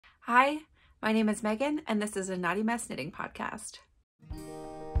Hi, my name is Megan, and this is a Naughty Mess Knitting Podcast.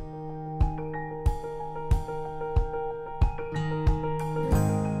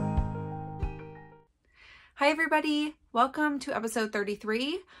 Hi everybody, welcome to episode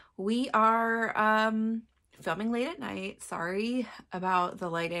 33. We are filming late at night. Sorry about the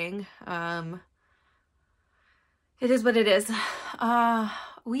lighting. It is what it is.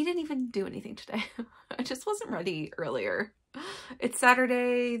 We didn't even do anything today. I just wasn't ready earlier. It's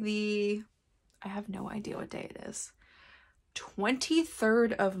Saturday, I have no idea what day it is.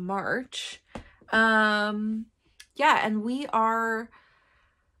 23rd of March. Yeah, and we were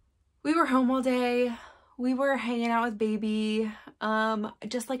home all day. We were hanging out with baby.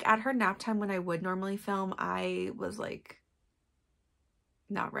 Just like at her nap time when I would normally film, I was like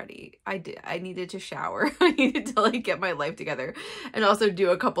not ready. I needed to shower. I needed to like get my life together and also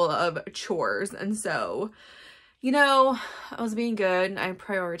do a couple of chores. And so, you know, I was being good and I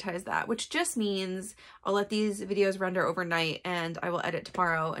prioritized that, which just means I'll let these videos render overnight and I will edit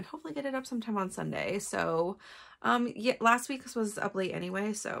tomorrow and hopefully get it up sometime on Sunday. So, yeah, last week was up late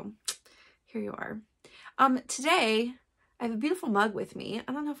anyway, so here you are. Today I have a beautiful mug with me.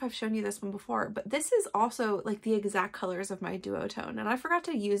 I don't know if I've shown you this one before, but this is also like the exact colors of my duotone, and I forgot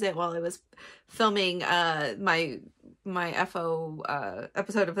to use it while I was filming my FO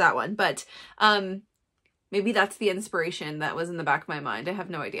episode of that one, but maybe that's the inspiration that was in the back of my mind. I have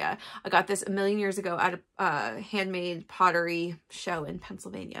no idea. I got this a million years ago at a handmade pottery show in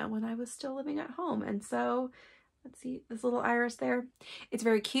Pennsylvania when I was still living at home. And so, let's see, this little iris there. It's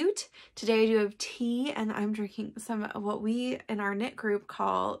very cute. Today I do have tea and I'm drinking some of what we in our knit group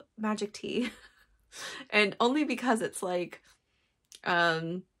call magic tea. And only because it's like,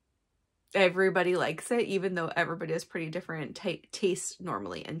 everybody likes it, even though everybody has pretty different taste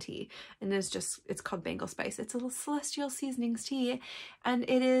normally in tea. And it's called Bengal Spice. It's a little celestial seasonings tea, and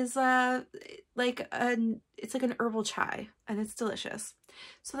it is it's like an herbal chai, and it's delicious.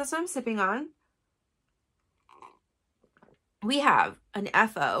 So that's what I'm sipping on. We have an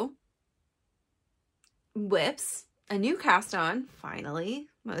FO, whips, a new cast on, finally.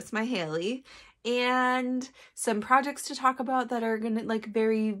 It's my Hayley. And some projects to talk about that are gonna like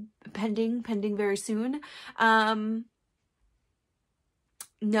pending very soon. No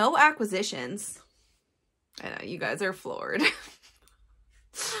acquisitions. I know you guys are floored.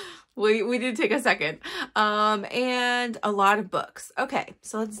 we did take a second. And a lot of books. Okay,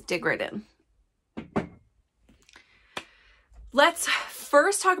 so let's dig right in. Let's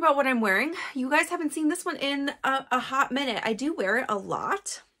first talk about what I'm wearing. You guys haven't seen this one in a hot minute. I do wear it a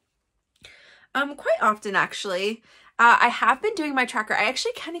lot. Quite often actually. I have been doing my tracker. I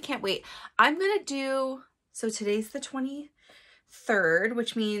actually kind of can't wait. I'm gonna do, so today's the 23rd,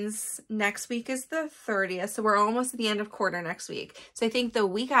 which means next week is the 30th. So we're almost at the end of quarter next week. So I think the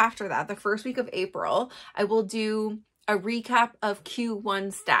week after that, the first week of April, I will do a recap of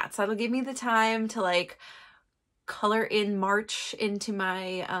Q1 stats. That'll give me the time to like color in March into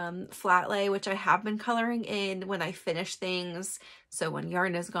my flat lay, which I have been coloring in when I finish things. So when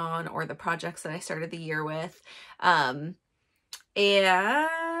yarn is gone or the projects that I started the year with, and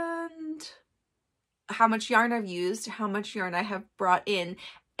how much yarn I've used, how much yarn I have brought in,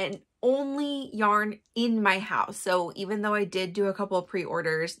 and only yarn in my house. So even though I did do a couple of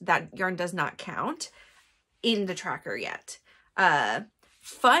pre-orders, that yarn does not count in the tracker yet.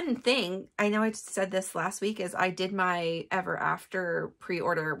 Fun thing, I know I said this last week, is I did my Ever After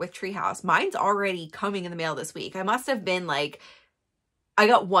pre-order with Treehouse. Mine's already coming in the mail this week. I must have been like, I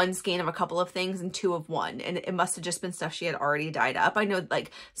got one skein of a couple of things and two of one, and it must have just been stuff she had already dyed up. I know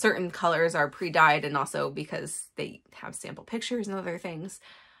like certain colors are pre-dyed, and also because they have sample pictures and other things,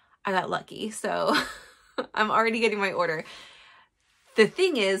 I got lucky. So I'm already getting my order. The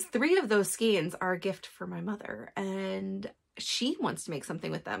thing is, 3 of those skeins are a gift for my mother, and she wants to make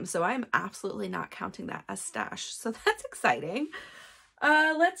something with them, so I'm absolutely not counting that as stash. So that's exciting.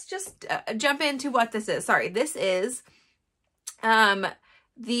 Let's just jump into what this is. Sorry, this is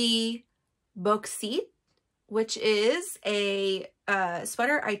the Bauxite, which is a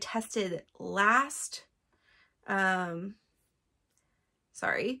sweater I tested last,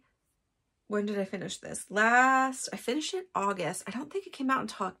 sorry, when did I finish this? I finished it August. I don't think it came out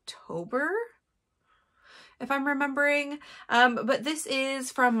until October, if I'm remembering. But this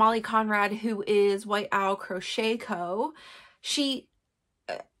is from Molly Conrad, who is White Owl Crochet Co.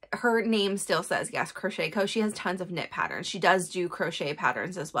 Her name still says, yes, Crochet Co. She has tons of knit patterns. She does do crochet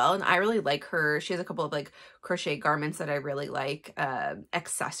patterns as well, and I really like her. She has a couple of like crochet garments that I really like,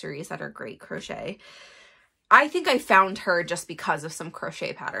 accessories that are great crochet. I think I found her just because of some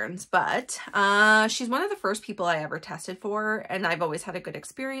crochet patterns, but she's one of the first people I ever tested for, and I've always had a good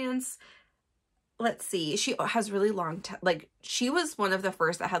experience. Let's see, she has really long, like, she was one of the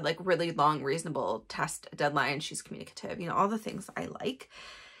first that had like really long, reasonable test deadlines. She's communicative, you know, all the things I like.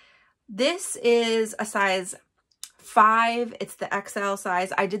 This is a size 5. It's the XL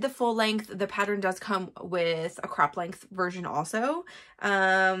size. I did the full length. The pattern does come with a crop length version also.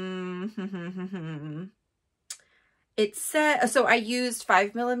 It said, so I used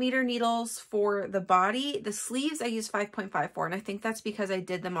 5mm needles for the body. The sleeves I used 5.54, and I think that's because I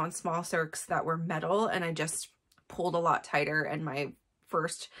did them on small circs that were metal, and I just pulled a lot tighter. And my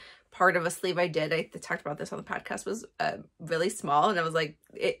first part of a sleeve I did, I talked about this on the podcast, was really small, and I was like,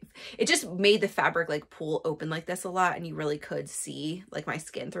 it just made the fabric like pull open like this a lot, and you really could see like my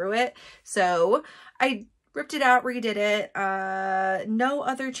skin through it. So I ripped it out, redid it. No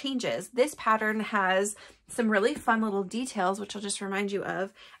other changes. This pattern has some really fun little details, which I'll just remind you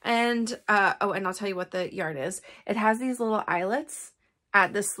of. And, oh, and I'll tell you what the yarn is. It has these little eyelets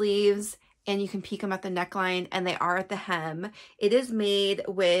at the sleeves, and you can peek them at the neckline, and they are at the hem. It is made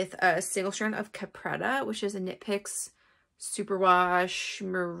with a single strand of Capretta, which is a Knit Picks Superwash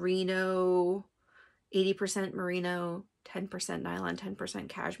Merino, 80% Merino, 10% nylon, 10%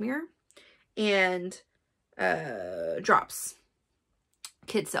 cashmere, and drops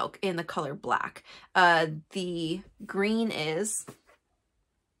kid silk in the color black. The green is,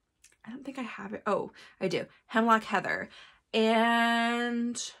 I don't think I have it. Oh, I do. Hemlock Heather.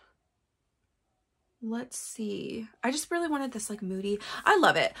 And let's see. I just really wanted this like moody. I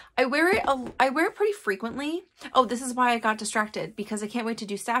love it. I wear it pretty frequently. Oh, this is why I got distracted, because I can't wait to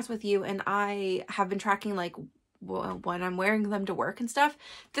do stats with you, and I have been tracking like when I'm wearing them to work and stuff.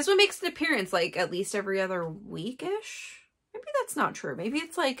 This one makes an appearance like at least every other week-ish. Maybe that's not true. Maybe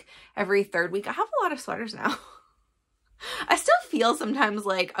it's like every 3rd week. I have a lot of sweaters now. I still feel sometimes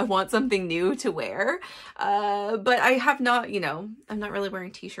like I want something new to wear, but I have not, you know, I'm not really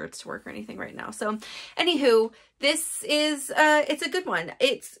wearing t-shirts to work or anything right now. So anywho, this is, it's a good one.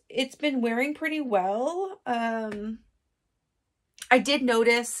 It's been wearing pretty well. I did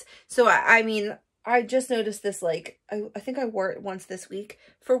notice, so I mean, I just noticed this, like, I think I wore it once this week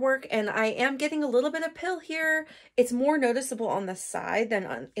for work, and I am getting a little bit of pill here. It's more noticeable on the side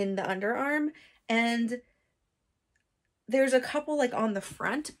than in the underarm, and there's a couple like on the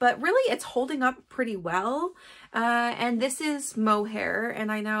front, but really it's holding up pretty well. And this is mohair,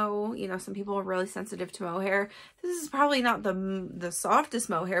 and I know, you know, some people are really sensitive to mohair. This is probably not the softest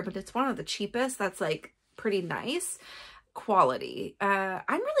mohair, but it's one of the cheapest that's like pretty nice quality.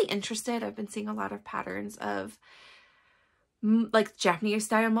 I'm really interested. I've been seeing a lot of patterns of like Japanese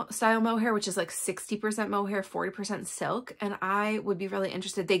style mohair, which is like 60% mohair, 40% silk, and I would be really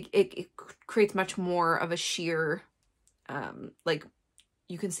interested. It creates much more of a sheer, like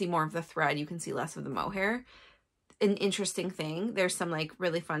you can see more of the thread, you can see less of the mohair. An interesting thing, there's some like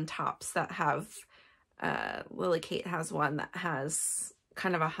really fun tops that have, Lily Kate has one that has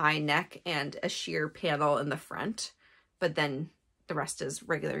kind of a high neck and a sheer panel in the front, but then the rest is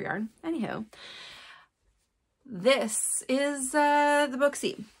regular yarn. Anyhow, this is the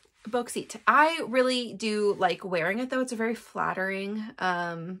Bauxite. I really do like wearing it though. It's a very flattering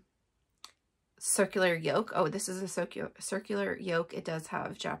circular yoke. Oh, this is a circular yoke. It does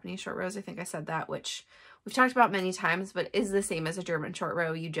have Japanese short rows. I think I said that, which we've talked about many times, but is the same as a German short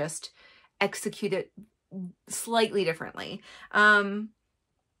row. You just execute it slightly differently. And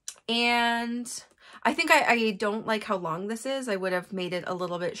I think I don't like how long this is. I would have made it a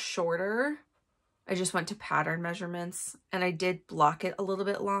little bit shorter. I just went to pattern measurements, and I did block it a little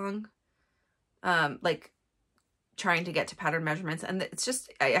bit long, like trying to get to pattern measurements. And it's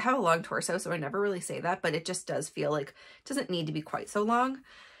just, I have a long torso, so I never really say that, but it just does feel like it doesn't need to be quite so long.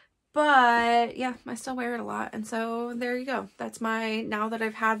 But yeah, I still wear it a lot. And so there you go. That's my, now that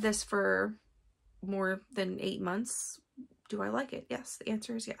I've had this for more than 8 months, do I like it? Yes, the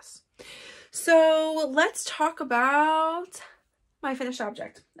answer is yes. So let's talk about my finished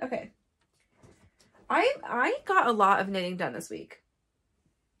object. Okay. I got a lot of knitting done this week.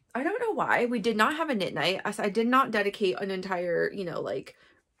 I don't know why. We did not have a knit night. I did not dedicate an entire, you know, like,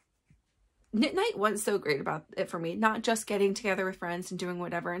 knit night wasn't so great about it for me. Not just getting together with friends and doing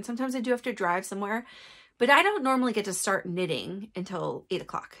whatever. And sometimes I do have to drive somewhere. But I don't normally get to start knitting until 8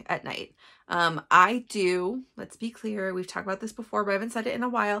 o'clock at night. I do, let's be clear, we've talked about this before, but I haven't said it in a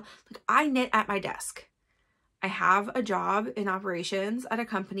while. Like, I knit at my desk. I have a job in operations at a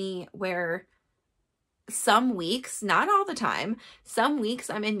company where some weeks, not all the time, some weeks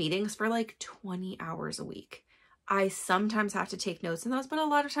I'm in meetings for like 20 hours a week. I sometimes have to take notes in those, but a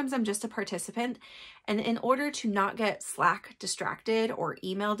lot of times I'm just a participant. And in order to not get Slack distracted or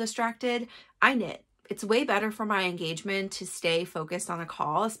email distracted, I knit. It's way better for my engagement to stay focused on a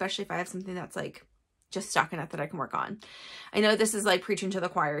call, especially if I have something that's like just stuck in it that I can work on. I know this is like preaching to the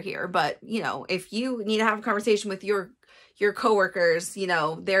choir here, but you know, if you need to have a conversation with your coworkers, you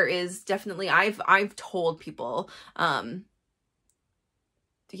know, there is definitely, I've told people,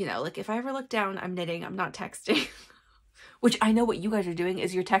 you know, like if I ever look down, I'm knitting, I'm not texting, which I know what you guys are doing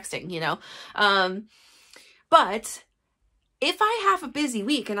is you're texting, you know, but if I have a busy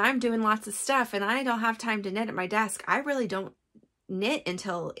week and I'm doing lots of stuff and I don't have time to knit at my desk, I really don't knit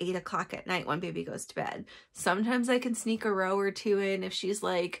until 8 o'clock at night when baby goes to bed. Sometimes I can sneak a row or two in if she's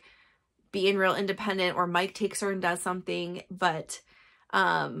like being real independent or Mike takes her and does something, but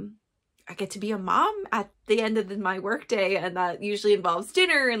I get to be a mom at the end of my work day, and that usually involves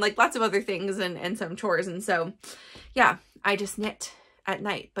dinner and like lots of other things and some chores. And so, yeah, I just knit at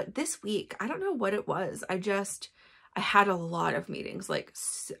night. But this week, I don't know what it was. I had a lot of meetings. Like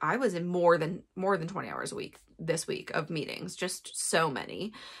I was in more than 20 hours a week this week of meetings, just so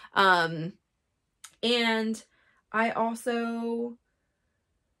many. And I also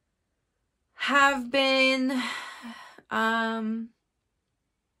have been,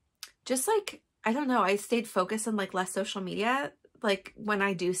 just like, I don't know, I stayed focused on like less social media. Like when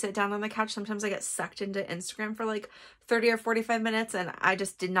I do sit down on the couch, sometimes I get sucked into Instagram for like 30 or 45 minutes. And I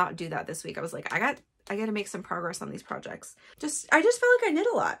just did not do that this week. I was like, I got to make some progress on these projects. I just felt like I knit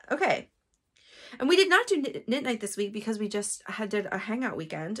a lot. Okay. And we did not do knit night this week because we just did a hangout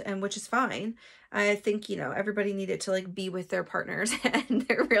weekend, and which is fine. I think, you know, everybody needed to like be with their partners and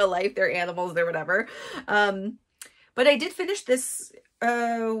their real life, their animals, their whatever. But I did finish this.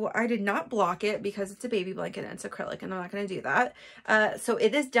 I did not block it because it's a baby blanket and it's acrylic, and I'm not going to do that. So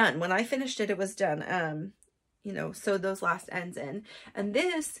it is done. When I finished it, it was done. You know, sewed those last ends in. And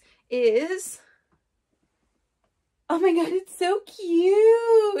this is, oh my God, it's so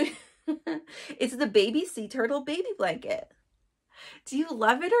cute. It's the baby sea turtle baby blanket. Do you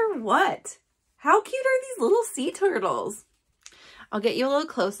love it or what? How cute are these little sea turtles? I'll get you a little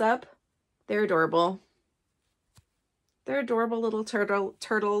close up. They're adorable. They're adorable little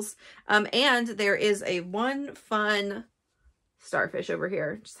turtles. And there is one fun starfish over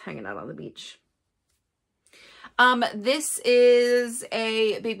here just hanging out on the beach. This is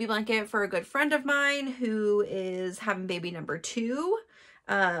a baby blanket for a good friend of mine who is having baby number 2.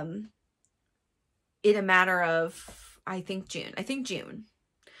 In a matter of, I think June.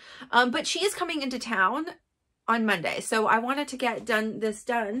 But she is coming into town on Monday. So I wanted to get this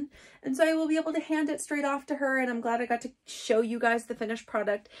done. And so I will be able to hand it straight off to her. And I'm glad I got to show you guys the finished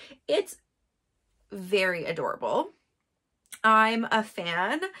product. It's very adorable. I'm a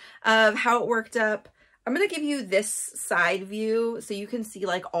fan of how it worked up. I'm going to give you this side view so you can see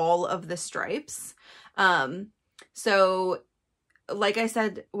like all of the stripes. So like I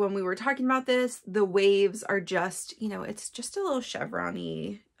said, when we were talking about this, the waves are just, you know, it's just a little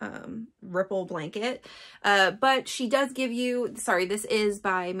chevron-y ripple blanket. But she does give you, sorry, this is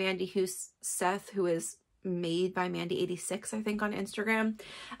by Mandy Huseth, who is made by Mandy 86, I think, on Instagram.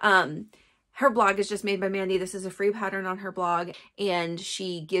 Her blog is just made by Mandy. This is a free pattern on her blog, and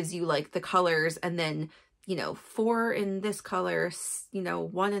she gives you like the colors, and then, you know, 4 in this color, you know,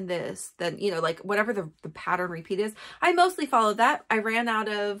 1 in this, then, you know, like whatever the pattern repeat is. I mostly followed that. I ran out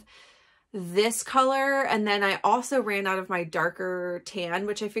of this color, and then I also ran out of my darker tan,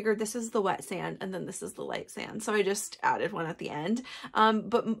 which I figured this is the wet sand and then this is the light sand, so I just added 1 at the end.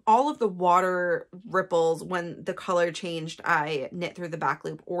 But all of the water ripples, when the color changed, I knit through the back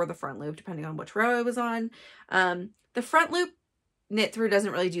loop or the front loop depending on which row I was on. The front loop knit through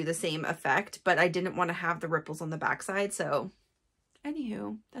doesn't really do the same effect, but I didn't want to have the ripples on the back side, so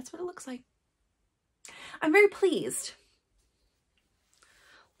anywho, that's what it looks like. I'm very pleased.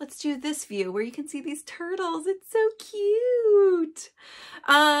 Let's do this view where you can see these turtles. It's so cute.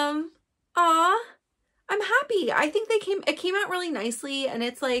 Aw, I'm happy. I think it came out really nicely, and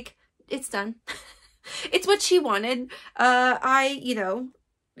it's like, it's done. It's what she wanted. You know,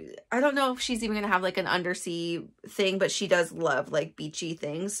 I don't know if she's even going to have like an undersea thing, but she does love like beachy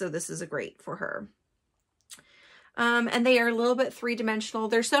things. So this is great for her. And they are a little bit 3-dimensional.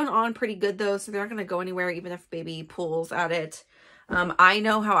 They're sewn on pretty good though, so they're not going to go anywhere even if baby pulls at it. I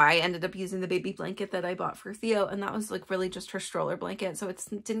know how I ended up using the baby blanket that I bought for Theo, and that was like really just her stroller blanket, so it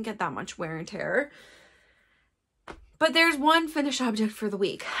didn't get that much wear and tear. But there's one finished object for the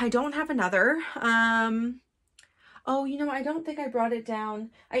week. I don't have another. Oh, you know, I don't think I brought it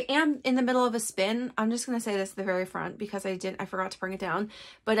down. I am in the middle of a spin. I'm just going to say this at the very front because I forgot to bring it down.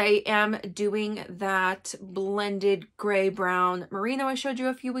 But I am doing that blended gray brown merino I showed you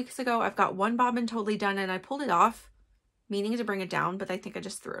a few weeks ago. I've got one bobbin totally done and I pulled it off, meaning to bring it down, but I think I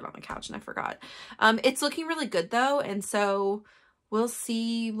just threw it on the couch and I forgot. It's looking really good though. And so we'll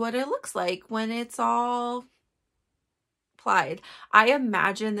see what it looks like when it's all plied. I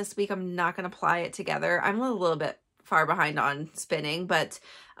imagine this week I'm not going to ply it together. I'm a little bit far behind on spinning, but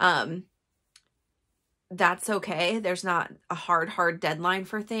that's okay. There's not a hard deadline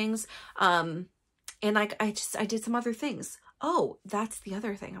for things. And I did some other things. Oh, that's the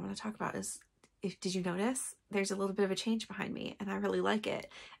other thing I want to talk about is, did you notice there's a little bit of a change behind me and I really like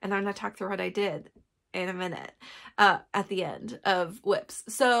it. And I'm going to talk through what I did in a minute at the end of whips.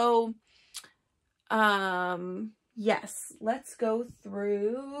 So, yes, let's go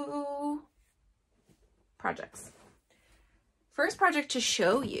through projects. First project to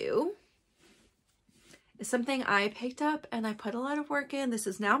show you is something I picked up and I put a lot of work in. This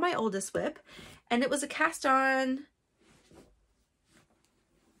is now my oldest whip, and it was a cast on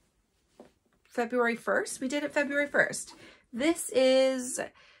February 1st. We did it February 1st. This is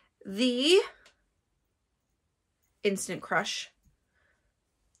the Instant Crush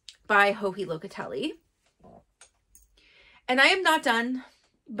by Joji Locatelli. And I am not done,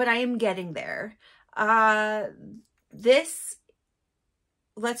 but I am getting there.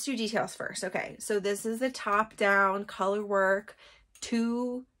 Let's do details first. Okay, so this is the top down color work,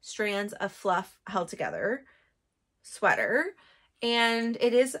 2 strands of fluff held together sweater. And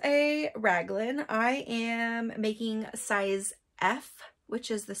it is a raglan. I am making size F, which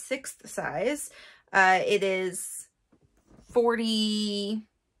is the 6th size. It is 40,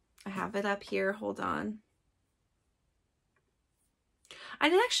 I have it up here, hold on. I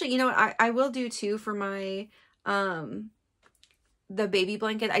did actually, you know what, I will do too for my, the baby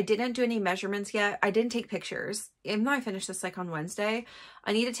blanket. I didn't do any measurements yet. I didn't take pictures. Even though I finished this like on Wednesday,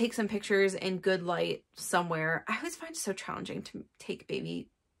 I need to take some pictures in good light somewhere. I always find it so challenging to take baby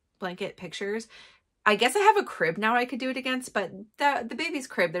blanket pictures. I guess I have a crib now I could do it against, but the baby's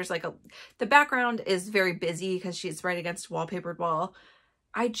crib, there's like the background is very busy because she's right against a wallpapered wall.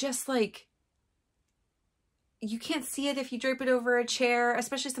 I just like, you can't see it if you drape it over a chair,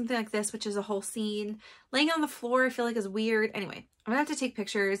 especially something like this, which is a whole scene. Laying on the floor, I feel like is weird. Anyway, I'm gonna have to take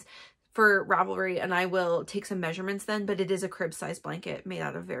pictures for Ravelry and I will take some measurements then, but it is a crib size blanket made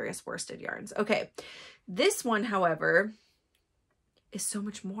out of various worsted yarns. Okay, this one, however, is so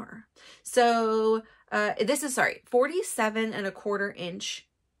much more. So this is, 47¼ inch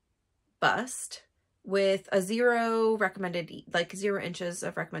bust with a 0 recommended, like 0 inches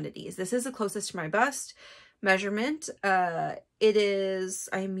of recommended ease. This is the closest to my bust measurement. It is,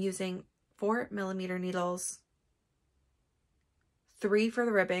 I'm using 4mm needles, 3 for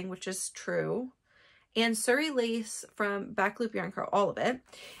the ribbing, which is true, and Surrey lace from Back Loop Yarn Co., all of it.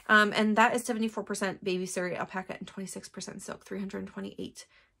 And that is 74% baby Surrey alpaca and 26% silk, 328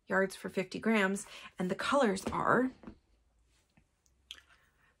 yards for 50 grams. And the colors are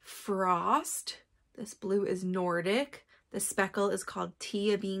Frost. This blue is Nordic. The speckle is called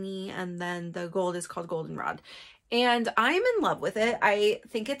Tia Beanie, and then the gold is called Goldenrod. And I'm in love with it. I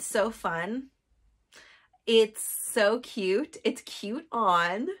think it's so fun. It's so cute. It's cute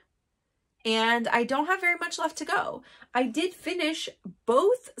on. And I don't have very much left to go. I did finish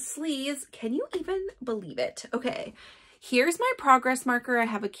both sleeves. Can you even believe it? Okay, here's my progress marker. I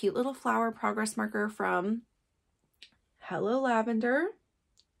have a cute little flower progress marker from Hello Lavender.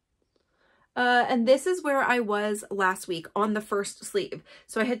 And this is where I was last week on the first sleeve.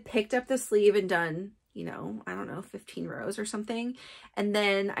 So I had picked up the sleeve and done, you know, I don't know, 15 rows or something. And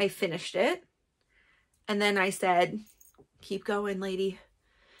then I finished it. And then I said, keep going, lady.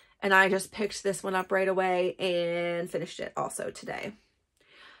 And I just picked this one up right away and finished it also today.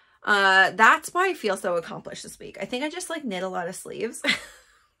 That's why I feel so accomplished this week. I think I just like knit a lot of sleeves.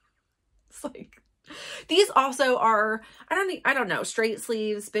 It's like, these also are, I don't know, straight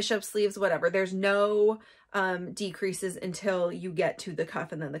sleeves, bishop sleeves, whatever. There's no decreases until you get to the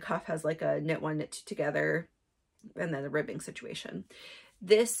cuff, and then the cuff has like a knit one, knit two together, and then a ribbing situation.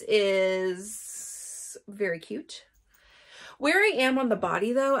 This is very cute. Where I am on the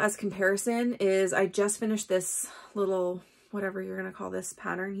body though, as comparison, is I just finished this little, whatever you're gonna call this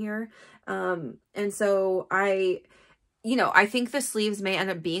pattern here. And so you know, I think the sleeves may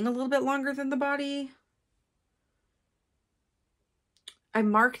end up being a little bit longer than the body. I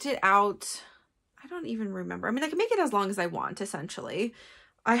marked it out. I don't even remember. I mean, I can make it as long as I want, essentially.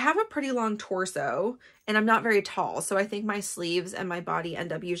 I have a pretty long torso and I'm not very tall. So I think my sleeves and my body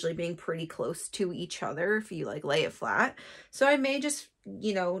end up usually being pretty close to each other if you like lay it flat. So I may just,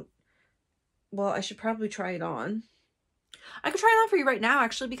 you know, well, I should probably try it on. I could try it on for you right now,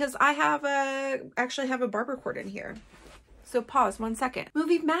 actually, because I have actually have a barber cord in here. So pause 1 second.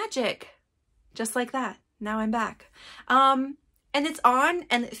 Movie magic. Just like that. Now I'm back. And it's on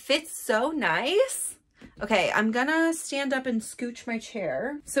and it fits so nice. Okay, I'm gonna stand up and scooch my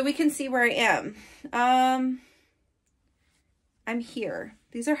chair so we can see where I am. I'm here.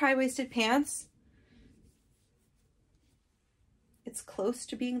 These are high-waisted pants. It's close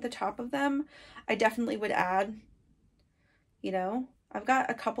to being the top of them. I definitely would add, you know, I've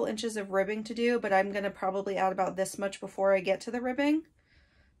got a couple inches of ribbing to do, but I'm gonna probably add about this much before I get to the ribbing.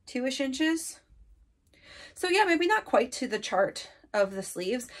 2-ish inches. So yeah, maybe not quite to the chart of the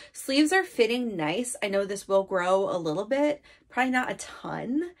sleeves. Sleeves are fitting nice. I know this will grow a little bit, probably not a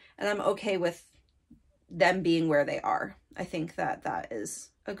ton, and I'm okay with them being where they are. I think that that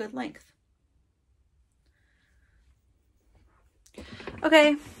is a good length.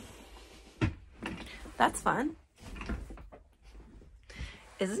 Okay, that's fun.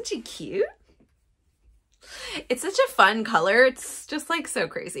 Isn't she cute? It's such a fun color. It's just like so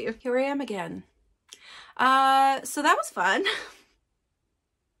crazy. Here I am again. So that was fun.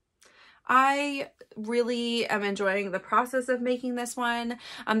 I really am enjoying the process of making this one.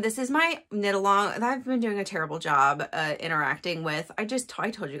 This is my knit along that I've been doing a terrible job interacting with. I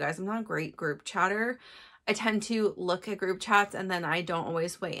told you guys I'm not a great group chatter. I tend to look at group chats and then I don't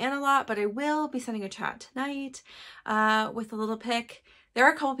always weigh in a lot, but I will be sending a chat tonight with a little pic. There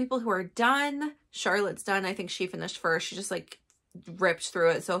are a couple people who are done. Charlotte's done. I think she finished first. She just like ripped through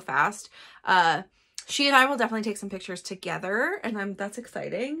it so fast. She and I will definitely take some pictures together and that's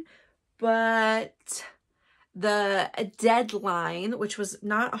exciting. But the deadline, which was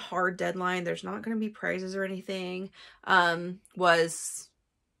not a hard deadline, there's not going to be prizes or anything, was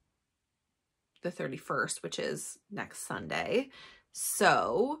the 31st, which is next Sunday.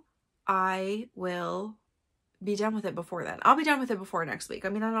 So I will be done with it before then. I'll be done with it before next week. I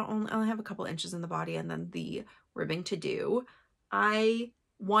mean, I only have a couple inches in the body and then the ribbing to do. I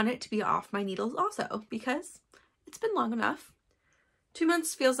want it to be off my needles also because it's been long enough. 2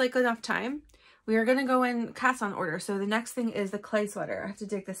 months feels like enough time. We are going to go in cast on order. So the next thing is the clay sweater. I have to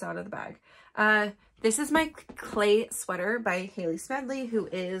dig this out of the bag. This is my clay sweater by Hayley Sweater, who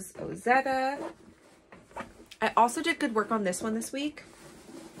is Ozetta. I also did good work on this one this week.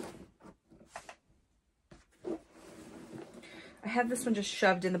 I have this one just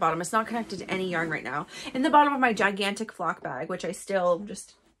shoved in the bottom. It's not connected to any yarn right now. In the bottom of my gigantic flock bag, which I still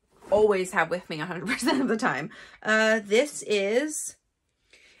just always have with me 100% of the time. This is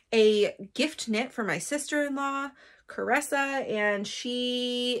a gift knit for my sister-in-law, Carissa, and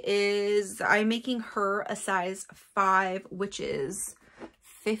I'm making her a size 5, which is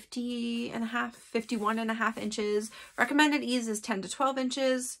 51.5 inches. Recommended ease is 10 to 12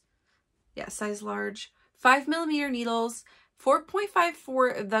 inches. Yeah, size large. 5mm needles. 4.5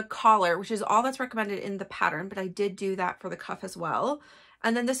 for the collar, which is all that's recommended in the pattern, but I did do that for the cuff as well.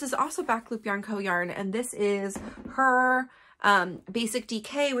 And then this is also Back Loop Yarn Co. yarn, and this is her basic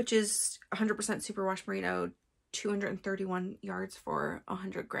DK, which is 100% superwash merino, 231 yards for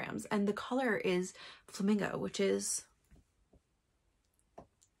 100 grams. And the color is flamingo, which is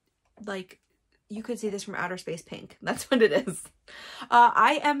like, you could see this from outer space pink. That's what it is.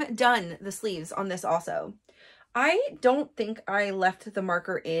 I am done the sleeves on this also. I don't think I left the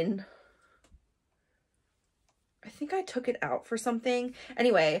marker in. I think I took it out for something.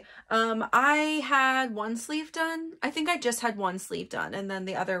 Anyway, I had one sleeve done. I think I just had one sleeve done and then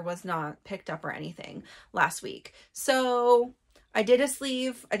the other was not picked up or anything last week. So I did a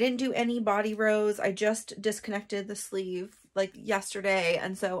sleeve. I didn't do any body rows. I just disconnected the sleeve like yesterday.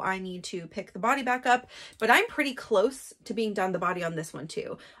 And so I need to pick the body back up, but I'm pretty close to being done the body on this one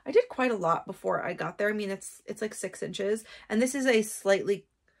too. I did quite a lot before I got there. I mean, it's like 6 inches and this is a slightly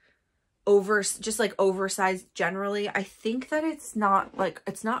just like oversized generally. I think that it's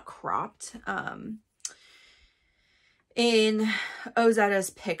not cropped in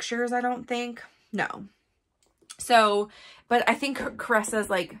Ozetta's pictures, I don't think. No. So, but I think Carissa's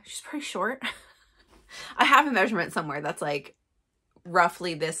like, she's pretty short. I have a measurement somewhere that's like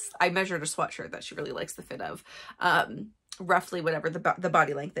roughly this. I measured a sweatshirt that she really likes the fit of, roughly whatever the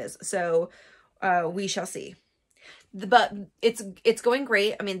body length is. So we shall see. But it's going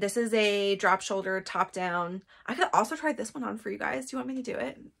great. I mean, this is a drop shoulder, top down. I could also try this one on for you guys. Do you want me to do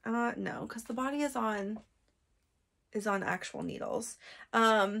it? No, because the body is on actual needles.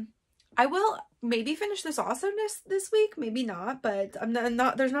 I will maybe finish this awesomeness this week, maybe not, but I'm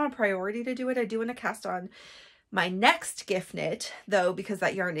not, there's not a priority to do it. I do want to cast on my next gift knit though, because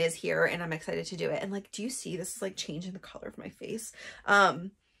that yarn is here and I'm excited to do it. And like, do you see this is like changing the color of my face?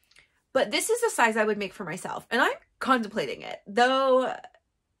 But this is the size I would make for myself, and I'm contemplating it. Though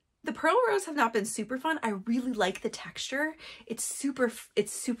the Pearl Rose have not been super fun, I really like the texture. It's super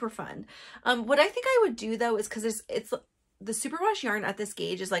fun. What I think I would do though is, because it's the superwash yarn at this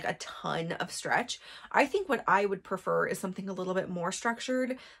gauge is like a ton of stretch. I think what I would prefer is something a little bit more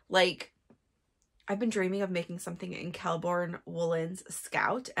structured. Like, I've been dreaming of making something in Kelborn Woolens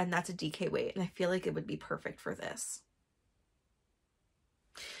Scout, and that's a DK weight, and I feel like it would be perfect for this.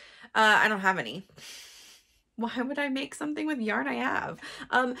 I don't have any. Why would I make something with yarn I have?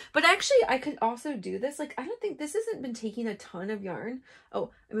 But actually I could also do this. Like, I don't think this hasn't been taking a ton of yarn.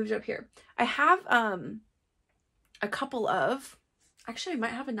 Oh, I moved it up here. I have a couple of, actually I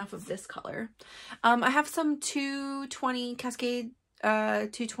might have enough of this color. I have some 220 Cascade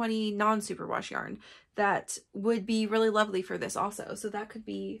 220 non-superwash yarn that would be really lovely for this also. So that could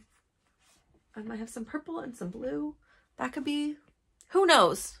be, I might have some purple and some blue. That could be, who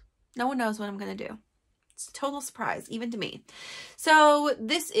knows? No one knows what I'm going to do. It's a total surprise, even to me. So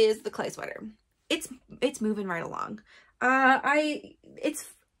this is the clay sweater. It's moving right along. It's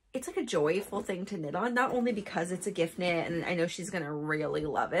like a joyful thing to knit on, not only because it's a gift knit and I know she's going to really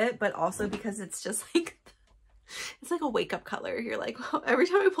love it, but also because it's just like, it's like a wake up color. You're like, oh, every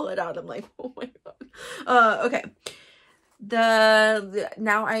time I pull it out, I'm like, oh my God. Okay.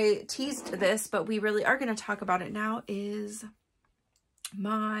 Now I teased this, but we really are going to talk about it now, is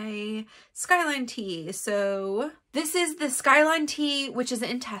my Skyline Tee. So this is the Skyline Tee, which is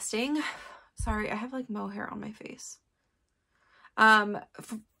in testing. Sorry, I have like mohair on my face.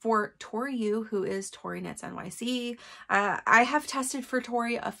 For Tori Yu, who is Tori Knits NYC. I have tested for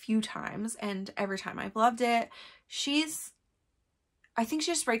Tori a few times, and every time I've loved it. I think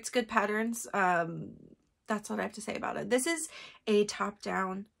she just writes good patterns. That's what I have to say about it. This is a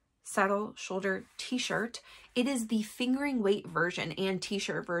top-down saddle shoulder t-shirt. It is the fingering weight version and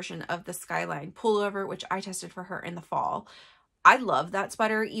t-shirt version of the Skyline pullover, which I tested for her in the fall. I love that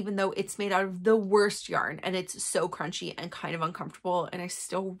sweater, even though it's made out of the worst yarn and it's so crunchy and kind of uncomfortable, and I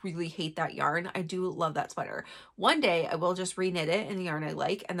still really hate that yarn. I do love that sweater. One day I will just reknit it in the yarn I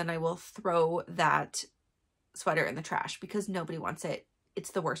like, and then I will throw that sweater in the trash because nobody wants it.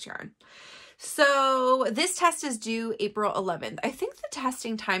 It's the worst yarn. So this test is due April 11th. I think the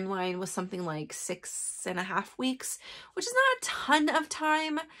testing timeline was something like 6.5 weeks, which is not a ton of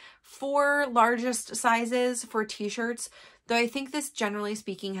time for largest sizes for t-shirts. Though I think this, generally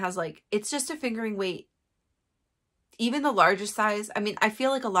speaking, has like, it's just a fingering weight. Even the largest size, I mean, I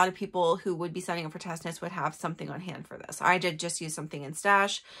feel like a lot of people who would be signing up for test knits would have something on hand for this. I did just use something in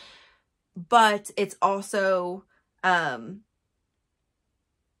stash, but it's also, yeah,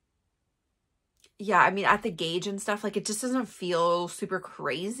 I mean, at the gauge and stuff, like, it just doesn't feel super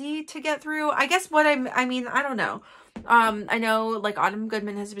crazy to get through. I guess I mean, I don't know. I know, like, Autumn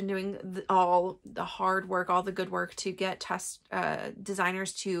Goodman has been doing all the hard work, all the good work to get test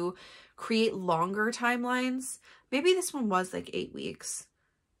designers to create longer timelines. Maybe this one was, like, 8 weeks.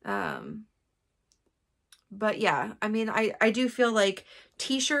 But, yeah, I mean, I do feel like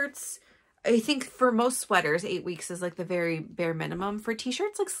t-shirts, I think for most sweaters, 8 weeks is like the very bare minimum. For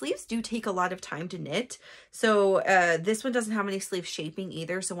t-shirts, like, sleeves do take a lot of time to knit. So this one doesn't have any sleeve shaping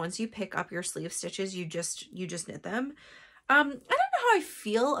either. So once you pick up your sleeve stitches, you just knit them. I don't know how I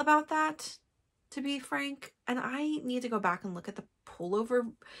feel about that, to be frank. And I need to go back and look at the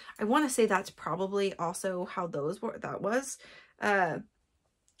pullover. I want to say that's probably also how that was.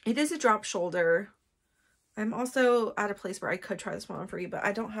 It is a drop shoulder. I'm also at a place where I could try this one on for you, but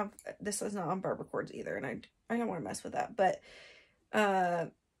I don't have, this is not on barber cords either, and I don't want to mess with that. But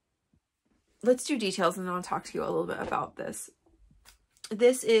let's do details, and then I'll talk to you a little bit about this.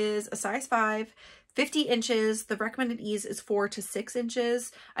 This is a size 5, 50 inches. The recommended ease is 4 to 6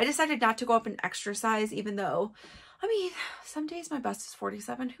 inches. I decided not to go up an extra size, even though, I mean, some days my bust is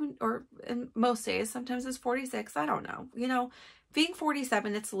 47, or in most days, sometimes it's 46. I don't know. You know, being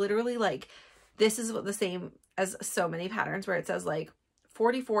 47, it's literally like, this is the same as so many patterns where it says like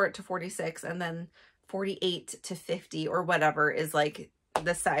 44 to 46 and then 48 to 50 or whatever is like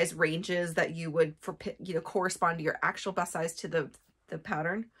the size ranges that you would, correspond to your actual bust size to the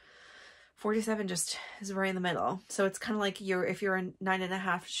pattern. 47 just is right in the middle. So it's kind of like if you're a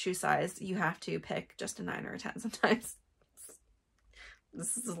 9.5 shoe size, you have to pick just a 9 or a 10 sometimes.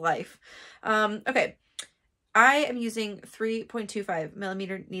 This is life. Okay. I am using 3.25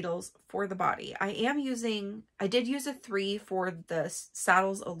 millimeter needles for the body. I did use a 3 for the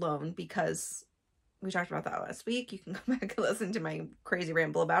saddles alone because We talked about that last week. You can go back and listen to my crazy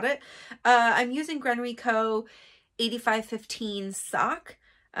ramble about it. I'm using Grenouille Co. 8515 sock,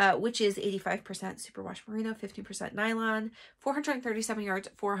 which is 85% superwash merino, 15% nylon, 437 yards,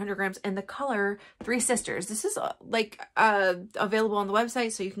 400 grams, and the color Three Sisters. This is available on the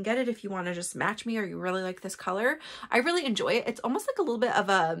website, so you can get it if you want to just match me or you really like this color. I really enjoy it. It's almost like a little bit of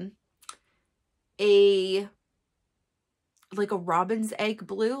a robin's egg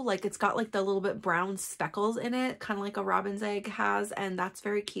blue. Like it's got like the little bit brown speckles in it, kind of like a robin's egg has, and that's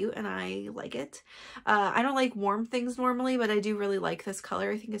very cute and I like it. I don't like warm things normally, but I do really like this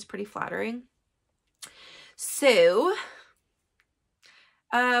color. I think it's pretty flattering. So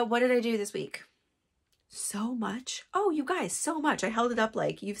what did I do this week? So much. Oh, you guys, so much. I held it up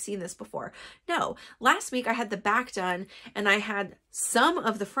like you've seen this before. No, last week I had the back done and I had some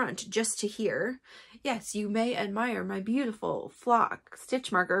of the front just to here. Yes, you may admire my beautiful flock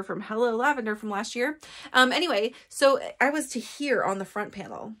stitch marker from Hello Lavender from last year. Anyway, so I was to here on the front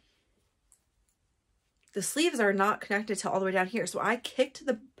panel. The sleeves are not connected to all the way down here. So I kicked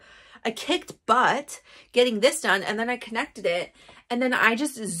butt getting this done, and then I connected it, and then I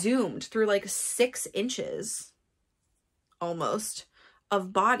just zoomed through like 6 inches almost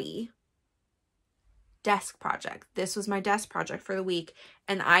of body. Desk project. This was my desk project for the week,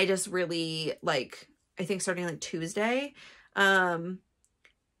 and I just really, like, I think starting like Tuesday, I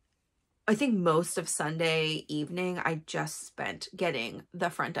think most of Sunday evening I just spent getting the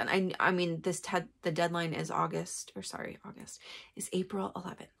front done. I mean the deadline is August is April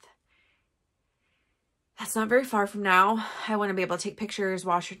 11th. That's not very far from now. I want to be able to take pictures,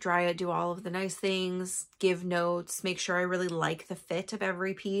 wash it, dry it, do all of the nice things, give notes, make sure I really like the fit of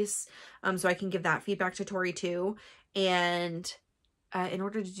every piece, so I can give that feedback to Tori too. And in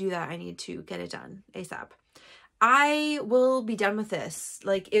order to do that, I need to get it done ASAP. I will be done with this.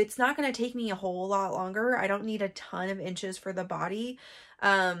 Like, it's not going to take me a whole lot longer. I don't need a ton of inches for the body,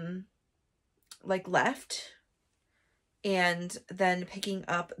 like left. And then picking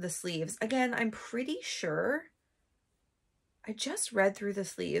up the sleeves. Again, I'm pretty sure I just read through the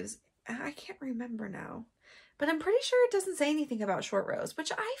sleeves. I can't remember now, but I'm pretty sure it doesn't say anything about short rows,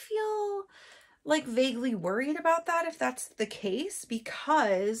 which I feel like vaguely worried about that if that's the case,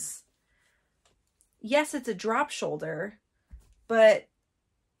 because yes, it's a drop shoulder, but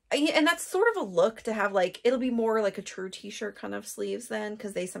and that's sort of a look to have, like, it'll be more like a true t-shirt kind of sleeves then,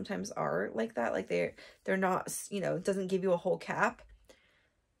 because they sometimes are like that, like they're not, you know, it doesn't give you a whole cap.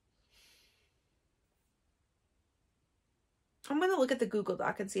 I'm gonna look at the Google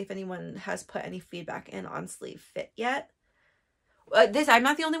Doc and see if anyone has put any feedback in on sleeve fit yet. I'm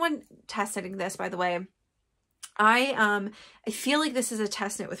not the only one testing this, by the way. I feel like this is a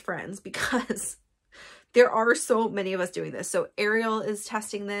test knit with friends, because there are so many of us doing this. So Ariel is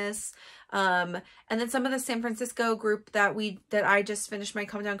testing this. And then some of the San Francisco group that I just finished my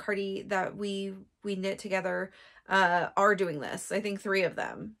Come Down Cardi that we knit together, are doing this. I think 3 of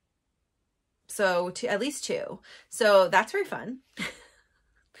them. So at least 2. So that's very fun.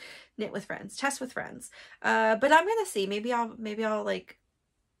 Knit with friends, test with friends. But I'm going to see, maybe I'll like,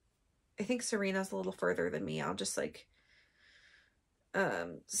 I think Serena's a little further than me. I'll just like,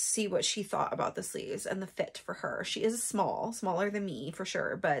 see what she thought about the sleeves and the fit for her. She is smaller than me for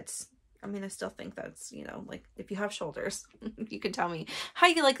sure, but I mean, I still think that's, you know, like, if you have shoulders, you can tell me how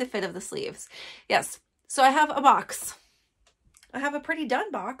you like the fit of the sleeves. Yes. So I have a box. I have a pretty done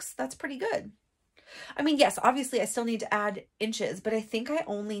box. That's pretty good. I mean, yes, obviously I still need to add inches, but I think I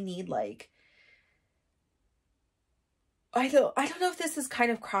only need like, I don't know if this is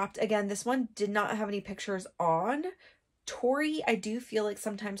kind of cropped. Again, this one did not have any pictures on. Tori, I do feel like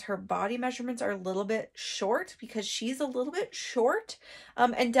sometimes her body measurements are a little bit short, because she's a little bit short,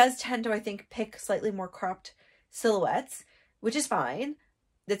 and does tend to, I think, pick slightly more cropped silhouettes, which is fine.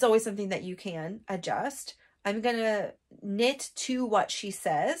 That's always something that you can adjust. I'm going to knit to what she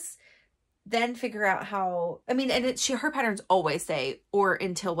says, then figure out how, I mean, and her patterns always say, or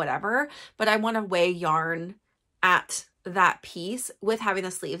until whatever, but I want to weigh yarn at that piece with having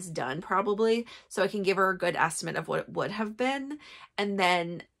the sleeves done probably, so I can give her a good estimate of what it would have been, and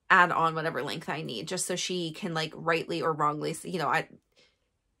then add on whatever length I need, just so she can, like, rightly or wrongly, you know,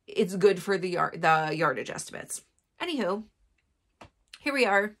 it's good for the yardage estimates. Anywho, here we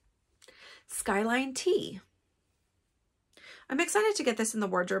are. Skyline Tee. I'm excited to get this in the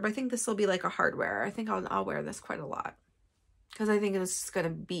wardrobe. I think this will be like a hardwear. I think I'll wear this quite a lot, because I think it's going to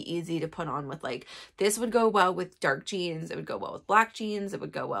be easy to put on with, like, this would go well with dark jeans. It would go well with black jeans. It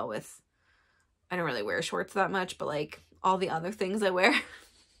would go well with, I don't really wear shorts that much, but like all the other things I wear,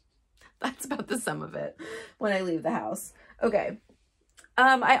 that's about the sum of it when I leave the house. Okay.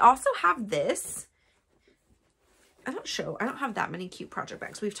 I also have this I don't have that many cute project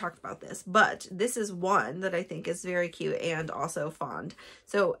bags. We've talked about this, but this is one that I think is very cute and also fond.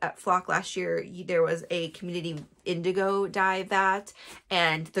 So at Flock last year, there was a community indigo dye vat,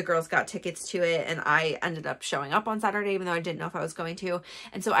 and the girls got tickets to it, and I ended up showing up on Saturday, even though I didn't know if I was going to.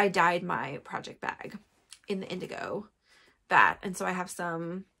 And so I dyed my project bag in the indigo vat. And so I have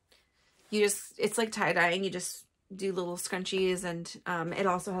some, it's like tie-dyeing. You just do little scrunchies, and it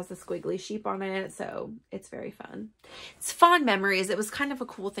also has the squiggly sheep on it, so it's very fun. It's fond memories. It was kind of a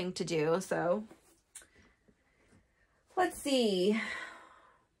cool thing to do. So let's see.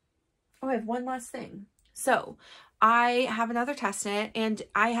 Oh, I have one last thing. So I have another test knit, and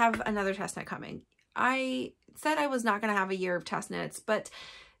I have another test knit coming. I said I was not going to have a year of test knits, but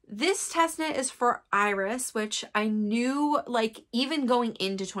this test knit is for Iris, which I knew, like, even going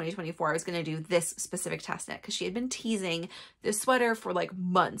into 2024, I was going to do this specific test knit because she had been teasing this sweater for like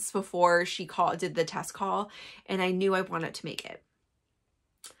months before she did the test call, and I knew I wanted to make it.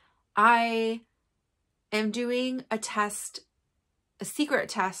 I am doing a secret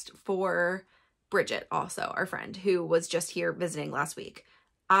test for Bridget, also our friend who was just here visiting last week.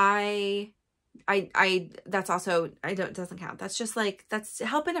 That's also, it doesn't count. That's just like, that's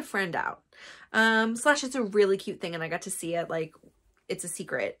helping a friend out. Slash it's a really cute thing, and I got to see it, like, it's a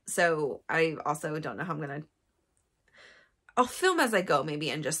secret. So I also don't know how I'll film as I go maybe,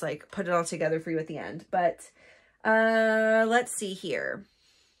 and just like put it all together for you at the end. But, let's see here.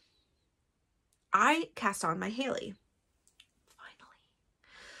 I cast on my Hayley. Finally.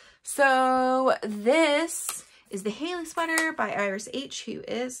 So this is the Hayley Sweater by Iris H, who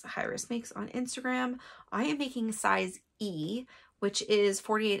is Iris Makes on Instagram. I am making size E, which is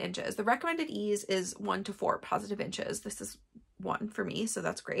 48 inches. The recommended ease is 1 to 4 positive inches. This is 1 for me, so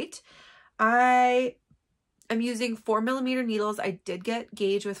that's great. I am using 4mm needles. I did get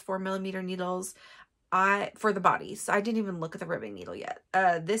gauge with 4mm needles for the body, so I didn't even look at the ribbing needle yet.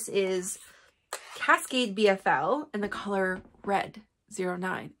 This is Cascade BFL in the color Red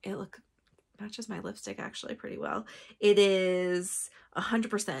 09. It matches my lipstick actually pretty well. It is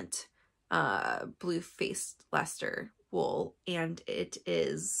 100% blue faced Leicester wool, and it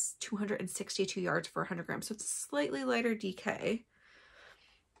is 262 yards for 100 grams. So it's a slightly lighter DK.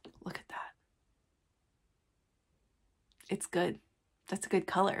 Look at that. It's good. That's a good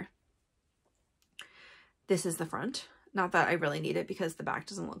color. This is the front. Not that I really need it because the back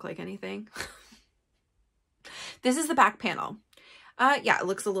doesn't look like anything. This is the back panel. Yeah, it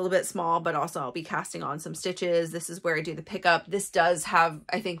looks a little bit small, but also I'll be casting on some stitches. This is where I do the pickup. This does have,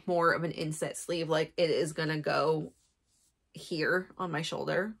 I think, more of an inset sleeve. Like, it is going to go here on my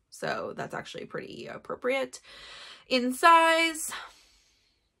shoulder. So that's actually pretty appropriate. In size,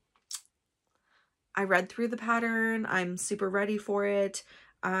 I read through the pattern. I'm super ready for it.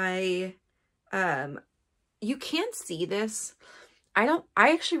 You can't see this. I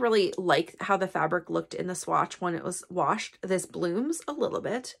actually really like how the fabric looked in the swatch when it was washed. This blooms a little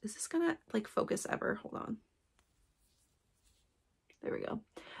bit. Is this gonna like focus ever? Hold on. There we go.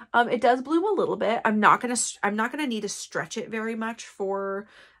 It does bloom a little bit. I'm not gonna need to stretch it very much for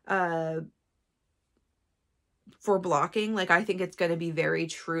blocking. Like, I think it's gonna be very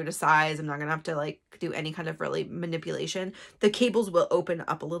true to size. I'm not gonna have to like do any kind of really manipulation. The cables will open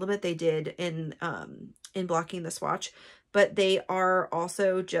up a little bit. They did in blocking the swatch. But they are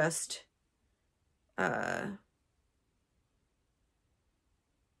also just, like,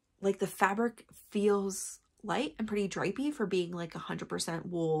 the fabric feels light and pretty drapey for being like 100%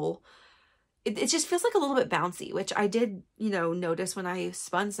 wool. It just feels like a little bit bouncy, which I did, you know, notice when I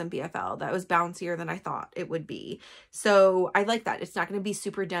spun some BFL. That was bouncier than I thought it would be. So I like that. It's not going to be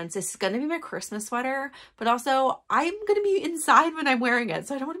super dense. This is going to be my Christmas sweater, but also I'm going to be inside when I'm wearing it.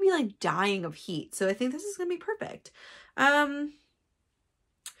 So I don't want to be like dying of heat. So I think this is going to be perfect. I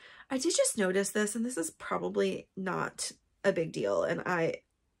did just notice this, and this is probably not a big deal, and I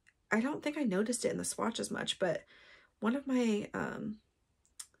don't think I noticed it in the swatch as much, but one of my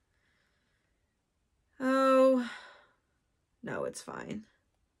oh no, it's fine.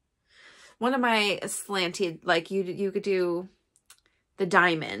 One of my slanted, like, you could do the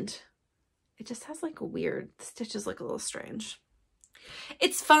diamond. It just has like a weird, the stitches look a little strange.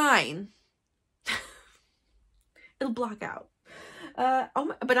 It's fine. It'll block out.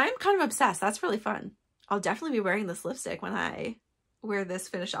 But I'm kind of obsessed. That's really fun. I'll definitely be wearing this lipstick when I wear this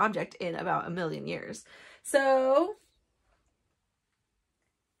finished object in about 1,000,000 years. So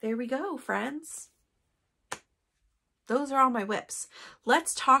there we go, friends. Those are all my whips.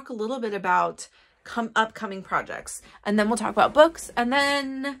 Let's talk a little bit about upcoming projects, and then we'll talk about books, and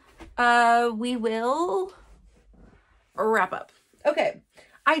then we will wrap up. Okay.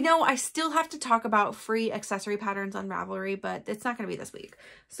 I know I still have to talk about free accessory patterns on Ravelry, but it's not going to be this week.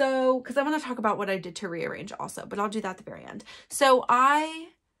 So, because I want to talk about what I did to rearrange also, but I'll do that at the very end. So I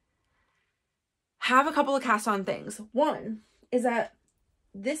have a couple of cast on things. One is that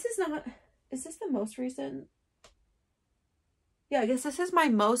this is not, is this the most recent? Yeah, I guess this is my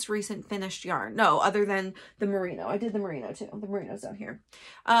most recent finished yarn. No, other than the merino. I did the merino too. The merino's down here.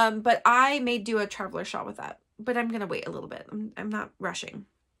 But I may do a traveler shawl with that, but I'm going to wait a little bit. I'm not rushing.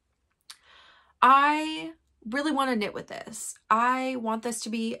 I really want to knit with this. I want this to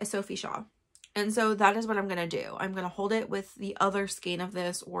be a Sophie shawl. And so that is what I'm going to do. I'm going to hold it with the other skein of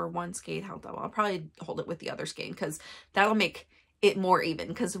this, or one skein. I'll probably hold it with the other skein because that'll make it more even,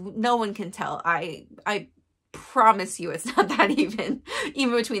 because no one can tell. I promise you it's not that even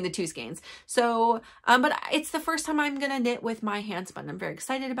between the two skeins. So, but it's the first time I'm going to knit with my hand spun. I'm very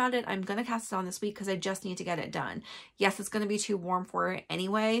excited about it. I'm going to cast it on this week because I just need to get it done. Yes, it's going to be too warm for it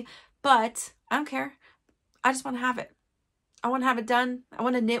anyway, but I don't care. I just want to have it. I want to have it done. I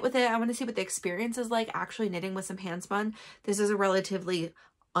want to knit with it. I want to see what the experience is like actually knitting with some hand spun. This is a relatively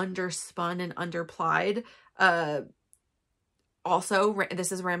underspun and underplied. Also,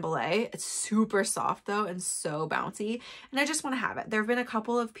 this is Rambouillet. It's super soft though and so bouncy, and I just want to have it. There have been a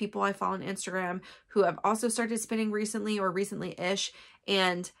couple of people I follow on Instagram who have also started spinning recently or recently-ish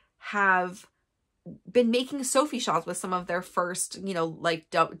and have been making Sophie shawls with some of their first, you know, like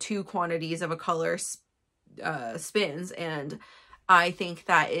 2 quantities of a color spins, and I think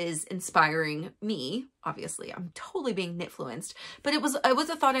that is inspiring me. Obviously, I'm totally being knit-fluenced, but it was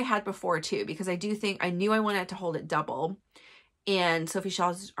a thought I had before too, because I do think I knew I wanted to hold it double, and Sophie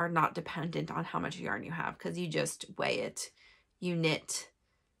shawls are not dependent on how much yarn you have, because you just weigh it. You knit,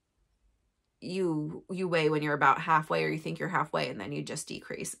 you weigh when you're about halfway, or you think you're halfway, and then you just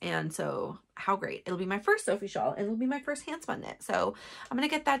decrease. And so how great. It'll be my first Sophie shawl, and it'll be my first hand spun knit. So I'm going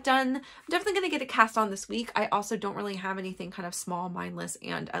to get that done. I'm definitely going to get it cast on this week. I also don't really have anything kind of small, mindless,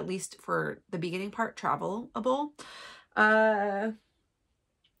 and at least for the beginning part, travelable. I've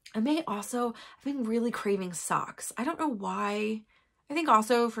been really craving socks. I don't know why. I think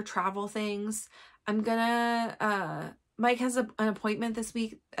also for travel things, I'm gonna, Mike has an appointment this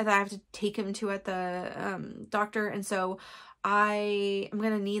week that I have to take him to at the doctor. And so I am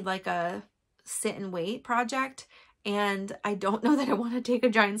going to need like a sit and wait project. And I don't know that I want to take a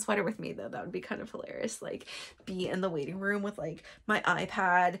giant sweater with me though. That would be kind of hilarious. Like be in the waiting room with like my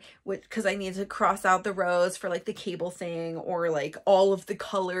iPad because I need to cross out the rows for like the cable thing or like all of the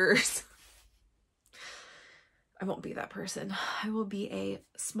colors. I won't be that person. I will be a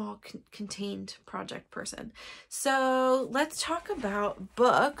small contained project person. So let's talk about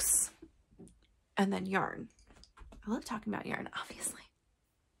books and then yarn. I love talking about yarn, obviously.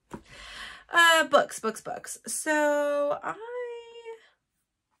 Books. So I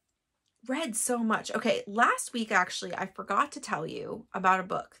read so much. Okay, last week actually I forgot to tell you about a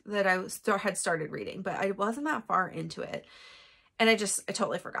book that I had started reading, but I wasn't that far into it, and I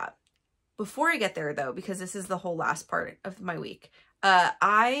totally forgot. Before I get there though, because this is the whole last part of my week,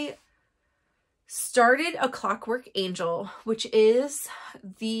 I started A Clockwork Angel, which is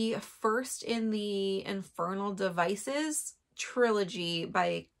the first in the Infernal Devices trilogy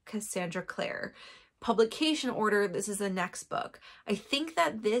by Cassandra Clare. Publication order, this is the next book. I think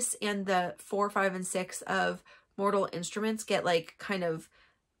that this and the 4, 5, and 6 of Mortal Instruments get like kind of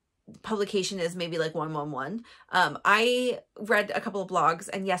publication is maybe like 111. I read a couple of blogs,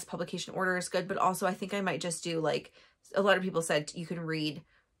 and yes, publication order is good, but also I think I might just do like a lot of people said you can read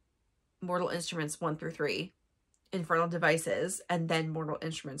Mortal Instruments 1 through 3, Infernal Devices, and then Mortal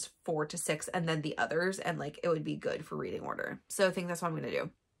Instruments 4 to 6, and then the others, and like it would be good for reading order. So I think that's what I'm gonna do.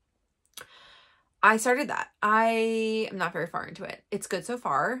 I started that. I am not very far into it. It's good so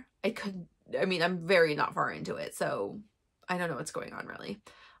far. I'm very not far into it, so I don't know what's going on really.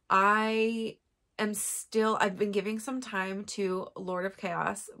 I've been giving some time to Lord of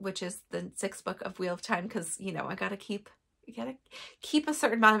Chaos, which is the 6th book of Wheel of Time, because, you know, you gotta keep a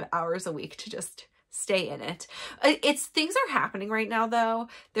certain amount of hours a week to just stay in it. Things are happening right now though.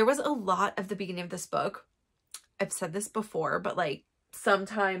 There was a lot of the beginning of this book. I've said this before, but like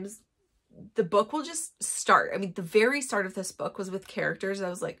sometimes the book will just start. I mean, the very start of this book was with characters I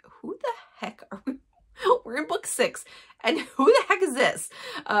was like, who the heck are we? We're in book 6, and who the heck is this?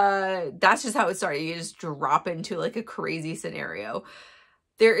 That's just how it started. You just drop into like a crazy scenario.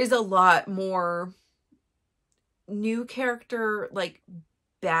 There is a lot more new character, like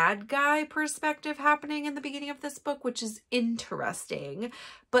bad guy perspective happening in the beginning of this book, which is interesting,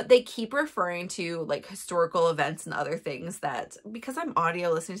 but they keep referring to like historical events and other things that, because I'm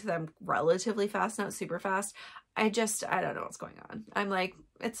audio listening to them relatively fast, not super fast, I don't know what's going on. I'm like,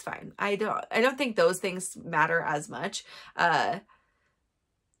 it's fine. I don't think those things matter as much. And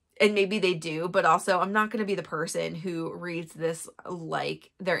maybe they do, but also I'm not going to be the person who reads this like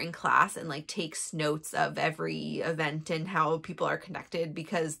they're in class and like takes notes of every event and how people are connected,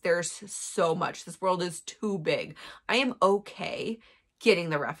 because there's so much. This world is too big. I am okay getting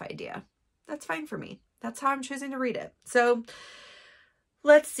the rough idea. That's fine for me. That's how I'm choosing to read it. So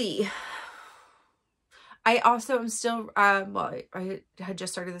let's see. I also am still, well, I had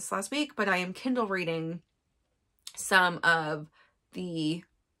just started this last week, but I am Kindle reading some of the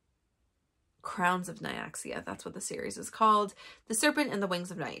Crowns of Nyaxia. That's what the series is called. The Serpent and the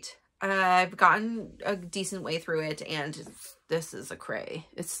Wings of Night. I've gotten a decent way through it, and this is a cray.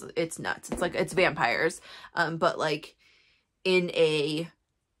 It's nuts. It's like, it's vampires, but like in a,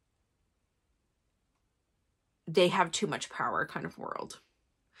 they have too much power kind of world,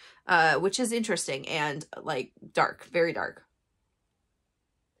 which is interesting and like dark, very dark.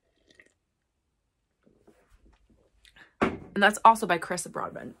 And that's also by Carissa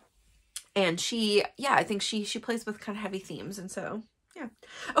Broadbent. And she, yeah, I think she plays with kind of heavy themes. And so, yeah.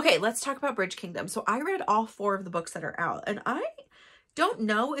 Okay, let's talk about Bridge Kingdom. So I read all 4 of the books that are out, and I don't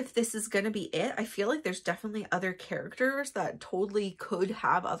know if this is going to be it. I feel like there's definitely other characters that totally could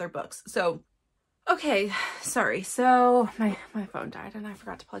have other books. So, okay, sorry. So my phone died and I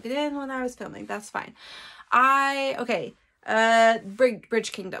forgot to plug it in when I was filming. That's fine. Okay,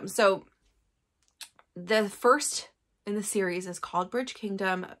 Bridge Kingdom. So the first in the series is called Bridge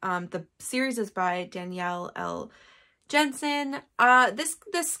Kingdom. The series is by Danielle Jensen.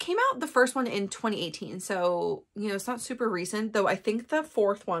 This came out, the first one, in 2018. So, you know, it's not super recent, though I think the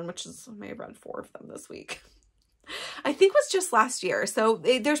 4th one, which is, I may have read 4 of them this week, I think was just last year. So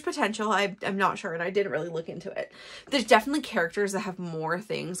there's potential. I'm not sure, and I didn't really look into it. There's definitely characters that have more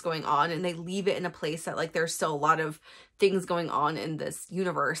things going on, and they leave it in a place that like there's still a lot of things going on in this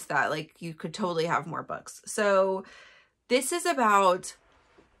universe that like you could totally have more books. So this is about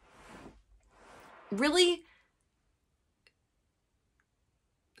really,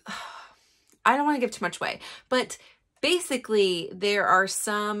 I don't want to give too much away, but basically there are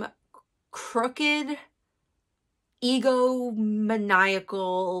some crooked,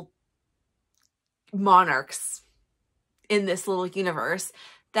 egomaniacal monarchs in this little universe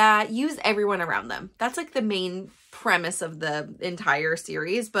that use everyone around them. That's like the main premise of the entire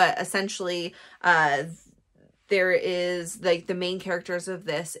series, but essentially there is like the main characters of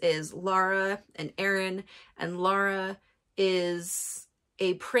this is Lara and Aaron, and Lara is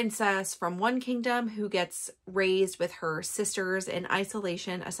a princess from one kingdom who gets raised with her sisters in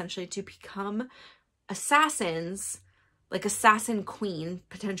isolation, essentially to become assassins, like assassin queen,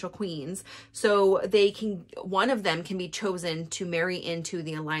 potential queens. So they can, one of them can be chosen to marry into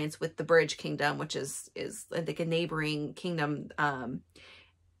the alliance with the Bridge Kingdom, which is like a neighboring kingdom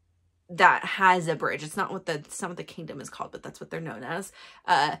that has a bridge. It's not what the kingdom is called, but that's what they're known as.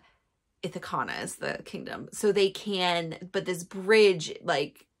 Ithacana is the kingdom. So they can, but this bridge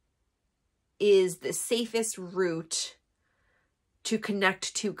like is the safest route to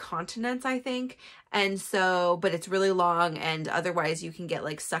connect 2 continents, I think. And so, but it's really long, and otherwise you can get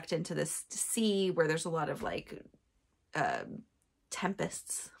like sucked into this sea where there's a lot of like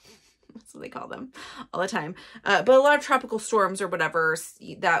tempests. That's what they call them all the time. But a lot of tropical storms or whatever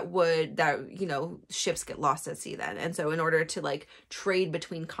that you know, ships get lost at sea then. And so in order to like trade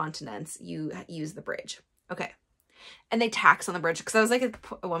between continents, you use the bridge. Okay. And they tax on the bridge, because I was like,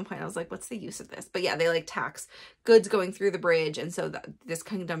 at one point I was like, what's the use of this? But yeah, they like tax goods going through the bridge. And so this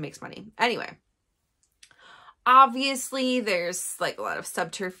kingdom makes money. Anyway, obviously there's like a lot of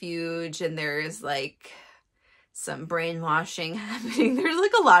subterfuge, and there's like some brainwashing happening. There's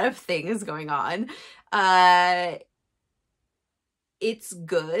like a lot of things going on. It's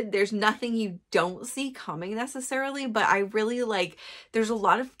good. There's nothing you don't see coming necessarily, but I really like, there's a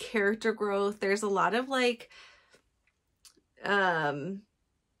lot of character growth. There's a lot of like,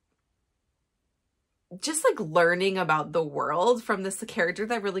 just like learning about the world from this character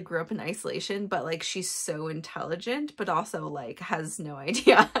that really grew up in isolation, but like she's so intelligent, but also like has no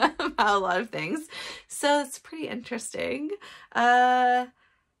idea about a lot of things. So it's pretty interesting. The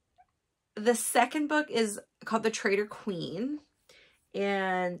second book is called The Traitor Queen,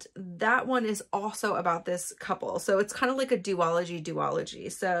 and that one is also about this couple. So it's kind of like a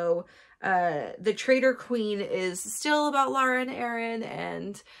duology. So The Traitor Queen is still about Lara and Aaron,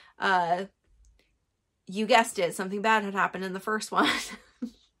 and you guessed it, something bad had happened in the first one.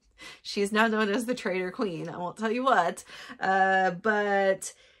 She's now known as the Traitor Queen. I won't tell you what,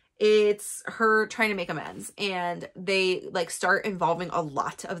 but it's her trying to make amends, and they like start involving a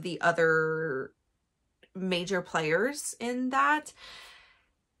lot of the other major players in that.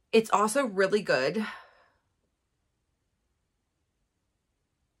 It's also really good.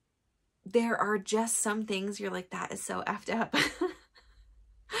 There are just some things you're like, that is so effed up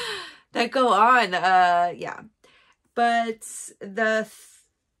that go on. Yeah. But the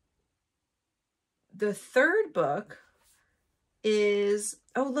third book is,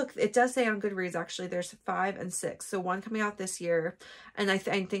 oh look, it does say on Goodreads actually there's 5 and 6. So one coming out this year, and I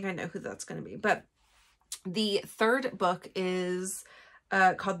think I know who that's going to be. But the third book is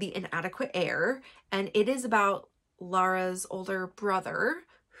called The Inadequate Heir, and it is about Lara's older brother,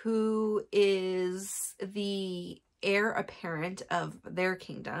 who is the heir apparent of their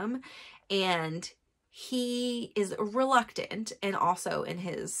kingdom, and he is reluctant, and also in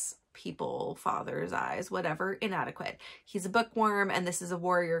his people father's eyes, whatever, inadequate. He's a bookworm, and this is a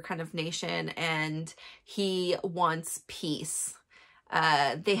warrior kind of nation, and he wants peace.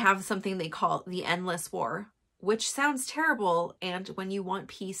 They have something they call the Endless War, which sounds terrible, and when you want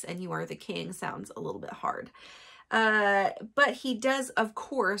peace and you are the king, sounds a little bit hard. But he does, of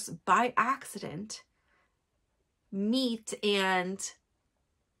course, by accident, meet and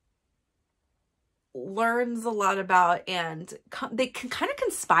learns a lot about, and they can kind of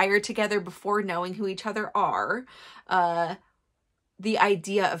conspire together before knowing who each other are, the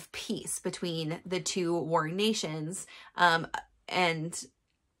idea of peace between the two warring nations, and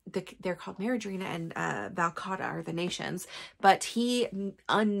they're called Maradrina and Valcata are the nations, but he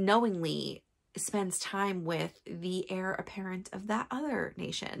unknowingly spends time with the heir apparent of that other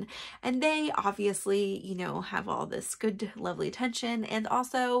nation, and they obviously, you know, have all this good lovely tension, and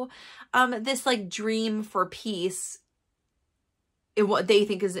also this like dream for peace in what they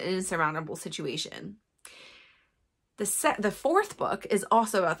think is an insurmountable situation. The fourth book is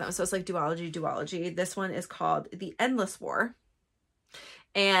also about them, so it's like duology. This one is called The Endless War,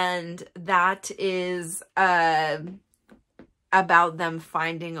 and that is about them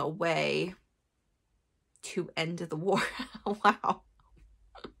finding a way to end the war. Wow,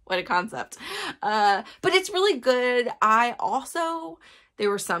 what a concept. But it's really good. There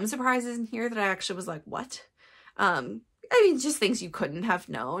were some surprises in here that I actually was like, what? I mean, just things you couldn't have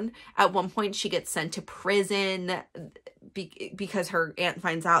known. At one point she gets sent to prison because her aunt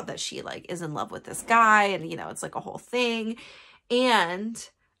finds out that she like is in love with this guy, and you know, it's like a whole thing. And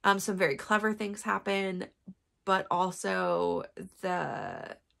some very clever things happen, but also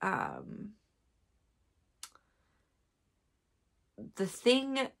the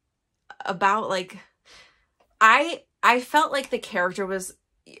thing about like, I felt like the character was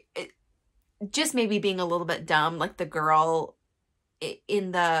just maybe being a little bit dumb, like the girl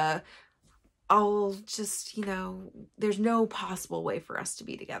in the, I'll just, you know, there's no possible way for us to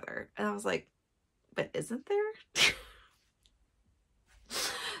be together. And I was like, but isn't there?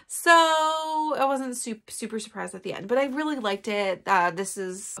 So I wasn't super surprised at the end, but I really liked it.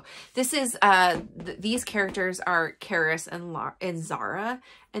 These characters are Carissa and Zara,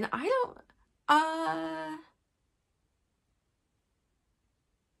 and I don't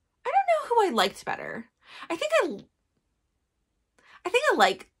know who I liked better. I think I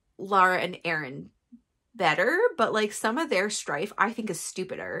like Lara and Aaron better, but like some of their strife I think is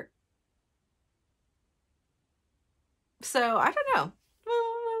stupider. So I don't know.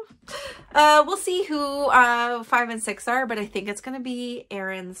 We'll see who 5 and 6 are, but I think it's going to be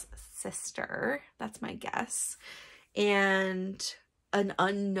Aaron's sister. That's my guess. And an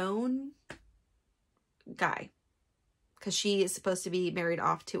unknown guy, because she is supposed to be married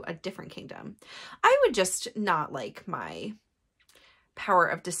off to a different kingdom. I would just not like my power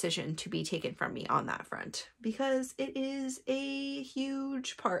of decision to be taken from me on that front, because it is a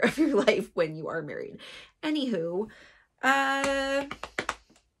huge part of your life when you are married. Anywho,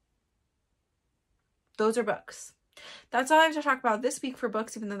 those are books. That's all I have to talk about this week for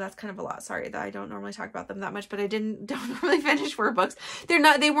books, even though that's kind of a lot. Sorry that I don't normally talk about them that much, but I don't normally finish 4 books.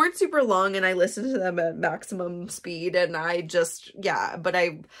 They weren't super long, and I listened to them at maximum speed, and I just, yeah, but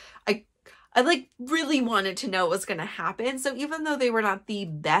I like really wanted to know what was going to happen. So even though they were not the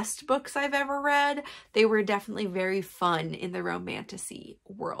best books I've ever read, they were definitely very fun in the romantasy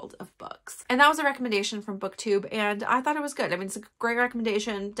world of books. And that was a recommendation from BookTube, and I thought it was good. I mean, it's a great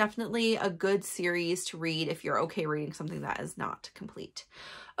recommendation. Definitely a good series to read if you're okay reading something that is not complete.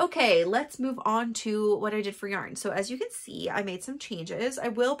 Okay, let's move on to what I did for yarn. So as you can see, I made some changes. I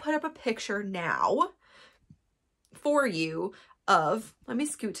will put up a picture now for you of, let me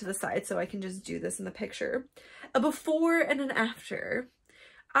scoot to the side so I can just do this in the picture, a before and an after.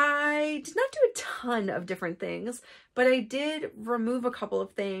 I did not do a ton of different things, but I did remove a couple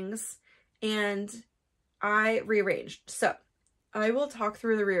of things and I rearranged. So I will talk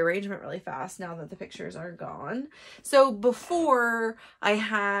through the rearrangement really fast now that the pictures are gone. So before, I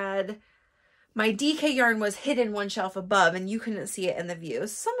had my DK yarn was hidden one shelf above and you couldn't see it in the view.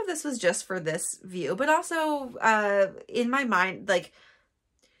 Some of this was just for this view, but also in my mind, like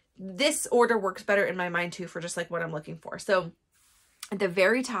this order works better in my mind too for just like what I'm looking for. So at the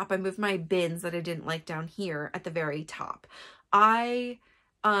very top, I moved my bins that I didn't like down here at the very top. I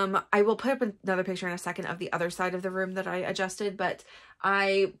will put up another picture in a second of the other side of the room that I adjusted, but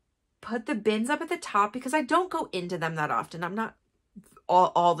I put the bins up at the top because I don't go into them that often. I'm not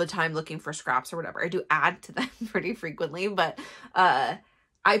all the time looking for scraps or whatever. I do add to them pretty frequently, but I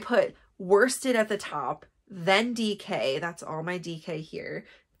put worsted at the top, then DK. That's all my DK here.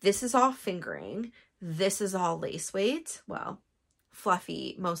 This is all fingering. This is all lace weight. Well,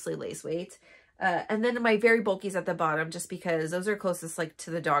 fluffy, mostly lace weight. And then my very bulkies at the bottom, just because those are closest like to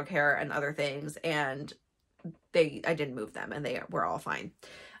the dog hair and other things, and I didn't move them and they were all fine.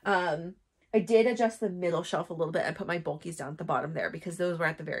 I did adjust the middle shelf a little bit and put my bulkies down at the bottom there because those were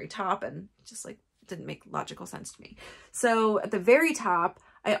at the very top and just like didn't make logical sense to me. So at the very top,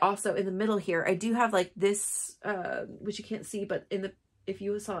 I also in the middle here, I do have like this, which you can't see, but if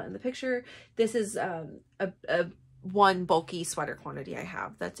you saw it in the picture, this is a one bulky sweater quantity I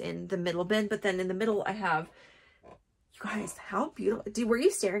have that's in the middle bin. But then in the middle I have, you guys, how beautiful. Were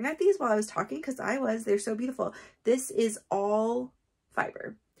you staring at these while I was talking? Because I was. They're so beautiful. This is all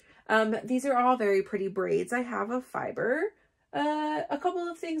fiber. These are all very pretty braids. I have a fiber, a couple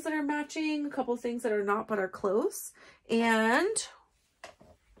of things that are matching, a couple of things that are not but are close, and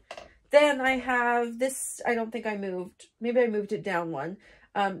then I have this. I don't think I moved, maybe I moved it down one.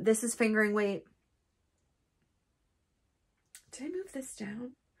 This is fingering weight. Did I move this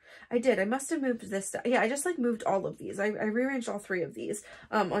down? I did. I must have moved this down. Yeah, I just like moved all of these. I rearranged all three of these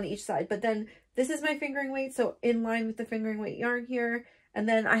on each side. But then this is my fingering weight, so in line with the fingering weight yarn here. And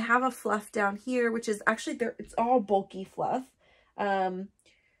then I have a fluff down here, which is actually there. It's all bulky fluff from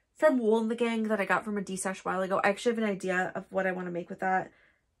Wool in the Gang that I got from a D-stash a while ago. I actually have an idea of what I want to make with that,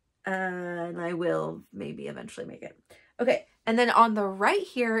 and I will maybe eventually make it. Okay, and then on the right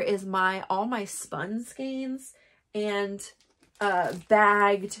here is all my spun skeins and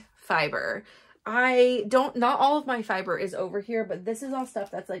bagged fiber. Not all of my fiber is over here, but this is all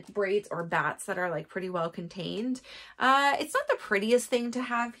stuff that's like braids or bats that are like pretty well contained. It's not the prettiest thing to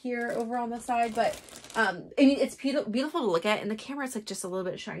have here over on the side, but I mean, it's beautiful to look at. In the camera, it's like just a little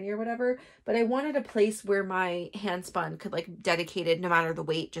bit shiny or whatever, but I wanted a place where my hand spun could like dedicated, no matter the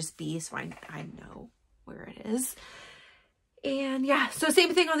weight, just be, so I know where it is. And yeah, so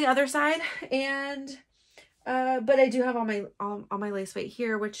same thing on the other side. And but I do have all my lace weight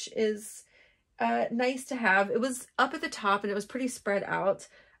here, which is nice to have. It was up at the top and it was pretty spread out.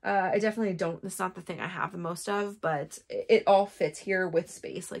 I definitely it's not the thing I have the most of, but it all fits here with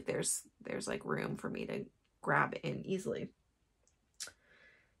space. Like there's like room for me to grab in easily.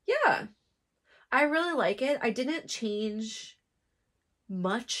 Yeah, I really like it. I didn't change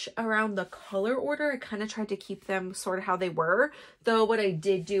much around the color order. I kind of tried to keep them sort of how they were, though what I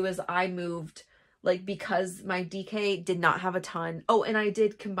did do is I moved, like, because my DK did not have a ton. Oh, and I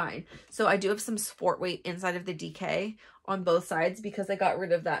did combine. So I do have some sport weight inside of the DK on both sides because I got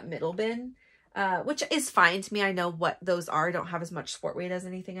rid of that middle bin, which is fine to me. I know what those are. I don't have as much sport weight as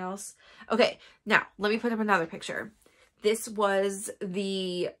anything else. Okay, now let me put up another picture. This was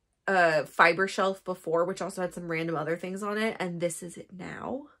the fiber shelf before, which also had some random other things on it. And this is it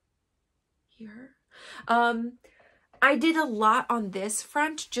now. Here. I did a lot on this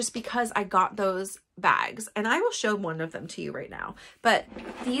front just because I got those bags, and I will show one of them to you right now. But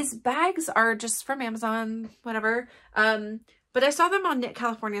these bags are just from Amazon, whatever. But I saw them on Knit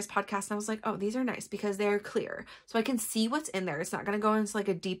California's podcast and I was like, oh, these are nice because they're clear. So I can see what's in there. It's not going to go into like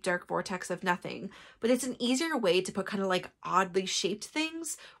a deep dark vortex of nothing, but it's an easier way to put kind of like oddly shaped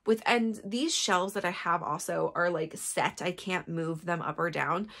things with, and these shelves that I have also are like set. I can't move them up or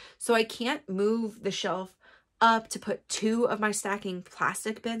down. So I can't move the shelf up to put two of my stacking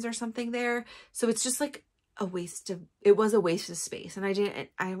plastic bins or something there. So it's just like a waste of, it was a waste of space. And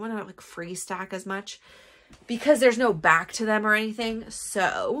I want to like free stack as much because there's no back to them or anything.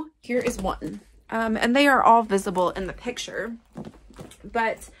 So here is one. And they are all visible in the picture,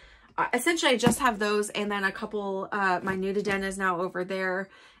 but essentially I just have those. And then a couple, my Nudiden is now over there,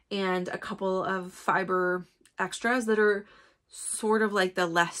 and a couple of fiber extras that are sort of like the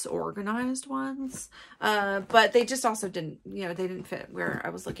less organized ones, but they just also didn't, you know, they didn't fit where I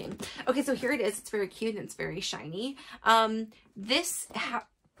was looking. Okay, so here it is. It's very cute and it's very shiny.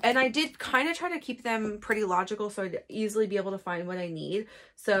 And I did kind of try to keep them pretty logical so I'd easily be able to find what I need.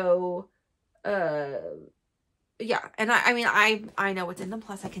 So yeah, and I mean, I know what's in them,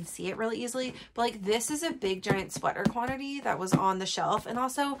 plus I can see it really easily, but like this is a big giant sweater quantity that was on the shelf. And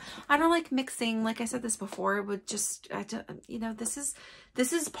also I don't like mixing, like I said this before, with just, you know, this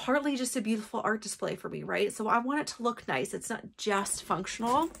is partly just a beautiful art display for me, right? So I want it to look nice. It's not just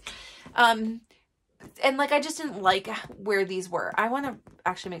functional. And like, I just didn't like where these were. I want to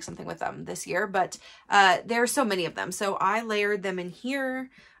actually make something with them this year, but there are so many of them. So I layered them in here.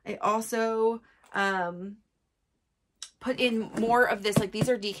 I also put in more of this, like these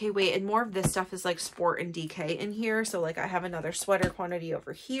are DK weight, and more of this stuff is like sport and DK in here. So like I have another sweater quantity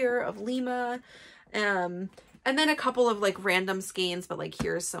over here of Lima, and then a couple of like random skeins, but like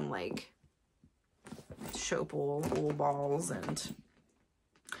here's some like Shopal wool balls, and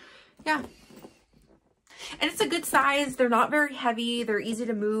yeah. And it's a good size. They're not very heavy. They're easy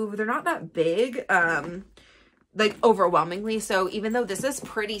to move. They're not that big, like overwhelmingly. So even though this is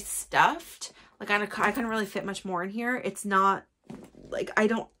pretty stuffed, like I couldn't really fit much more in here. It's not like, I'm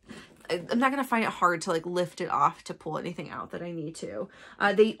not going to find it hard to like lift it off to pull anything out that I need to.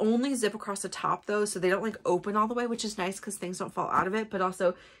 They only zip across the top though, so they don't like open all the way, which is nice because things don't fall out of it. But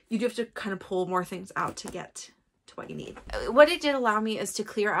also you do have to kind of pull more things out to get to what you need. What it did allow me is to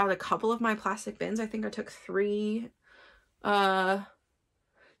clear out a couple of my plastic bins. I think I took three out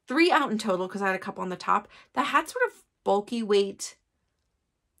in total because I had a couple on the top that had sort of bulky weight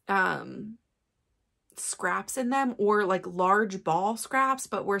scraps in them, or like large ball scraps,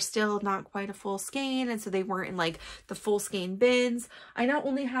 but were still not quite a full skein, and so they weren't in like the full skein bins. I now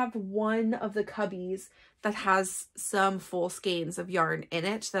only have one of the cubbies that has some full skeins of yarn in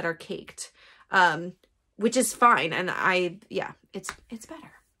it that are caked, which is fine. And yeah, it's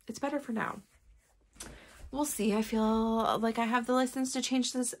better. It's better for now. We'll see. I feel like I have the license to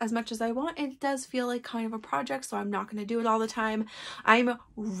change this as much as I want. It does feel like kind of a project, so I'm not going to do it all the time. I'm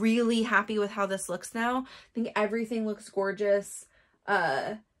really happy with how this looks now. I think everything looks gorgeous.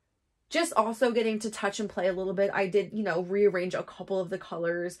 Just also getting to touch and play a little bit. I did, you know, rearrange a couple of the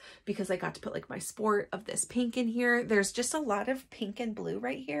colors because I got to put like my sport of this pink in here. There's just a lot of pink and blue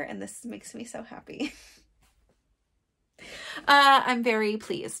right here, and this makes me so happy. I'm very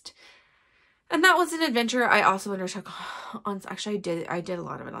pleased. And that was an adventure I also undertook on, actually I did a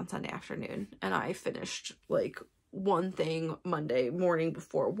lot of it on Sunday afternoon, and I finished like one thing Monday morning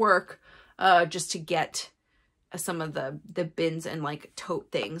before work, just to get some of the bins and like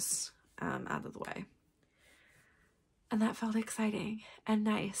tote things out of the way. And that felt exciting and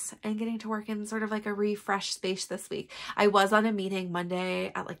nice, and getting to work in sort of like a refreshed space this week. I was on a meeting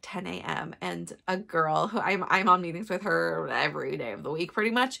Monday at like 10 a.m. and a girl who I'm on meetings with her every day of the week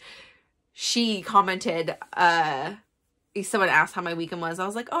pretty much. She commented, someone asked how my weekend was. I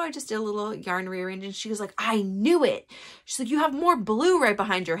was like, oh, I just did a little yarn rearranging. She was like, I knew it. She's like, you have more blue right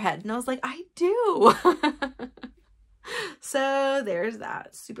behind your head. And I was like, I do. So there's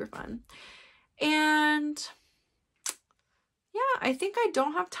that. Super fun. And yeah, I think I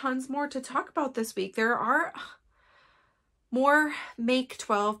don't have tons more to talk about this week. There are more Make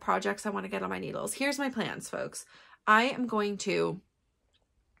 12 projects I want to get on my needles. Here's my plans, folks. I am going to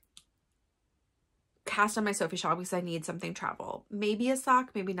cast on my Sophie shawl because I need something travel. Maybe a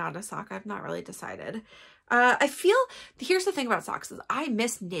sock, maybe not a sock. I've not really decided. I feel, here's the thing about socks is I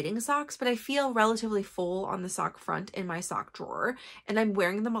miss knitting socks, but I feel relatively full on the sock front in my sock drawer, and I'm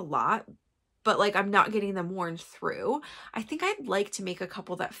wearing them a lot, but like I'm not getting them worn through. I think I'd like to make a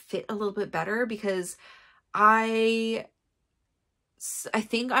couple that fit a little bit better because I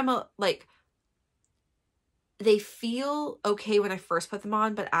think I'm they feel okay when I first put them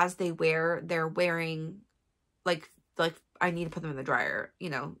on, but as they wear, they're wearing like I need to put them in the dryer, you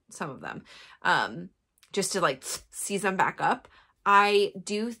know, some of them, just to like seize them back up. I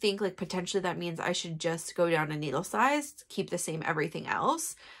do think like potentially that means I should just go down a needle size, keep the same everything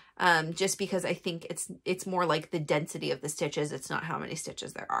else, just because I think it's more like the density of the stitches. It's not how many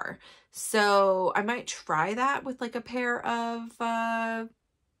stitches there are. So I might try that with like a pair of,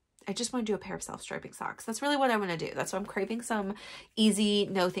 I just want to do a pair of self-striping socks. That's really what I want to do. That's why I'm craving some easy,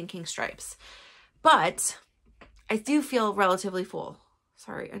 no thinking stripes. But I do feel relatively full.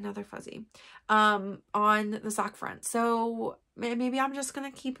 Sorry, another fuzzy. On the sock front. So maybe I'm just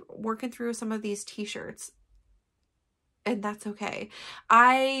going to keep working through some of these t-shirts. And that's okay.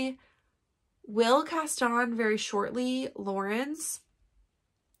 I will cast on very shortly Lauren's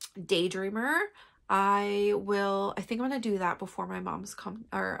Daydreamer. I think I'm going to do that before my mom's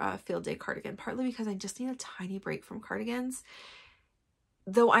field day cardigan, partly because I just need a tiny break from cardigans.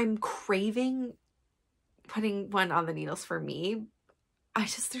 Though I'm craving putting one on the needles for me.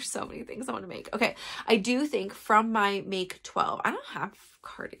 There's so many things I want to make. Okay. I do think from my Make 12, I don't have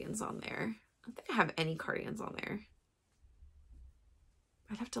cardigans on there. I don't think I have any cardigans on there.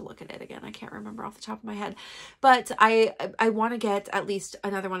 I'd have to look at it again. I can't remember off the top of my head, but I want to get at least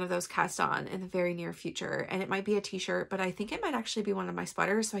another one of those cast on in the very near future. And it might be a t-shirt, but I think it might actually be one of my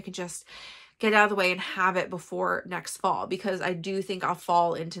sweaters, so I can just get out of the way and have it before next fall, because I do think I'll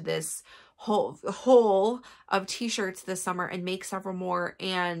fall into this hole of t-shirts this summer and make several more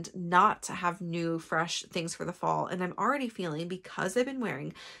and not have new fresh things for the fall. And I'm already feeling, because I've been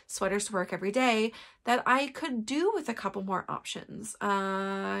wearing sweaters to work every day, that I could do with a couple more options.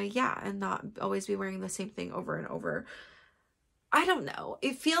 Yeah, and not always be wearing the same thing over and over. I don't know.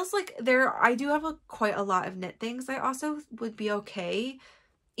 It feels like I do have quite a lot of knit things. I also would be okay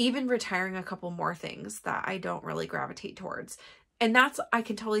even retiring a couple more things that I don't really gravitate towards. And that's, I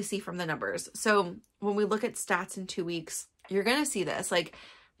can totally see from the numbers. So when we look at stats in 2 weeks, you're going to see this. Like,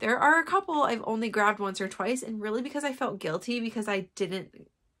 there are a couple I've only grabbed once or twice, and really because I felt guilty because I didn't,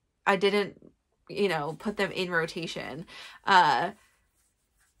 you know, put them in rotation. And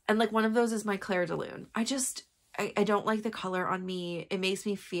like one of those is my Clare de Lune. I don't like the color on me. It makes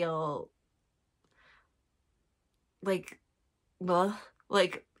me feel like, well,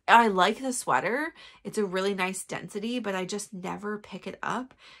 like, I like the sweater. It's a really nice density, but I just never pick it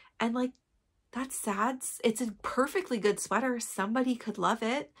up. And like, that's sad. It's a perfectly good sweater. Somebody could love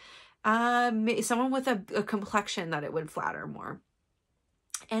it. Someone with a complexion that it would flatter more.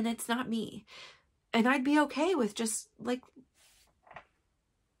 And it's not me. And I'd be okay with just like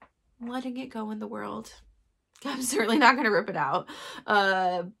letting it go in the world. I'm certainly not going to rip it out.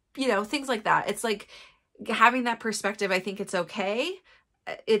 You know, things like that. It's like having that perspective. I think it's okay.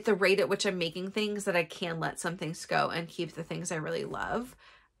 At the rate at which I'm making things, that I can let some things go and keep the things I really love.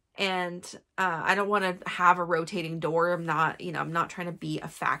 And I don't want to have a rotating door. I'm not, you know, I'm not trying to be a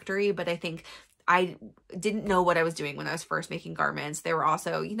factory, but I think I didn't know what I was doing when I was first making garments. There were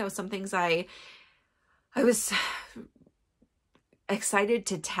also, you know, some things I was excited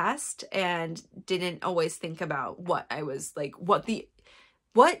to test and didn't always think about what I was like,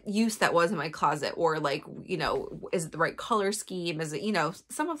 what use that was in my closet, or like, you know, is it the right color scheme? Is it, you know,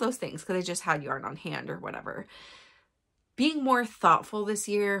 some of those things, because I just had yarn on hand or whatever. Being more thoughtful this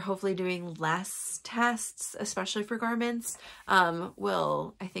year, hopefully doing less tests, especially for garments,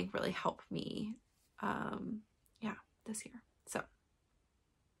 will, I think, really help me, yeah, this year. So,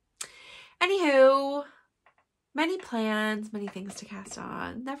 anywho, many plans, many things to cast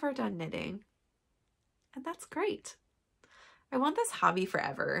on, never done knitting, and that's great. I want this hobby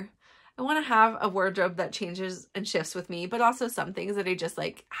forever. I want to have a wardrobe that changes and shifts with me, but also some things that I just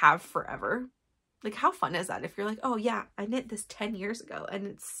like have forever. Like, how fun is that if you're like, oh yeah, I knit this 10 years ago and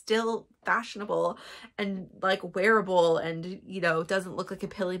it's still fashionable and like wearable and, you know, doesn't look like a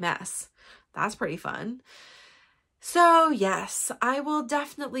pilly mess. That's pretty fun. So yes, I will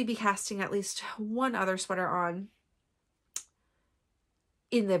definitely be casting at least one other sweater on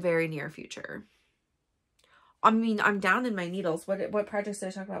in the very near future. I mean, I'm down in my needles. What projects did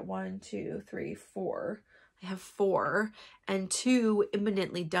I talk about? 1, 2, 3, 4. I have 4 and 2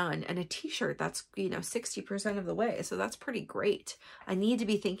 imminently done, and a t-shirt that's, you know, 60% of the way. So that's pretty great. I need to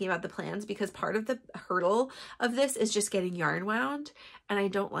be thinking about the plans, because part of the hurdle of this is just getting yarn wound. And I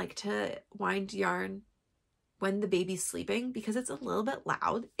don't like to wind yarn when the baby's sleeping because it's a little bit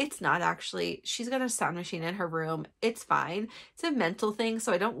loud. It's not actually, she's got a sound machine in her room. It's fine. It's a mental thing.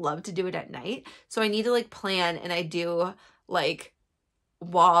 So I don't love to do it at night. So I need to like plan, and I do like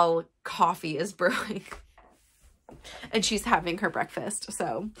while coffee is brewing and she's having her breakfast.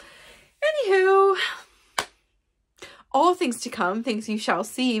 So anywho, all things to come, things you shall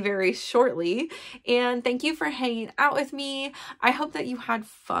see very shortly. And thank you for hanging out with me. I hope that you had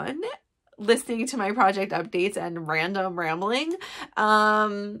fun listening to my project updates and random rambling.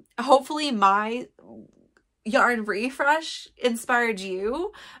 Hopefully my yarn refresh inspired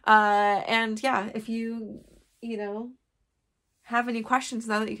you. And yeah, if you know, have any questions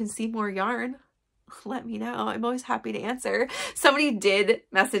now that you can see more yarn, let me know. I'm always happy to answer. Somebody did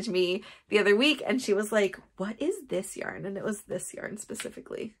message me the other week and she was like, what is this yarn? And it was this yarn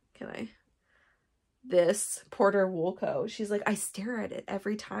specifically. This Porter Woolco. She's like, I stare at it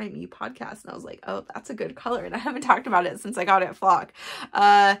every time you podcast. And I was like, oh, that's a good color. And I haven't talked about it since I got it at Flock.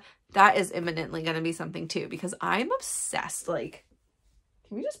 That is imminently going to be something too, because I'm obsessed. Like,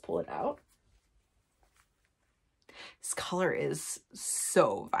 can we just pull it out? This color is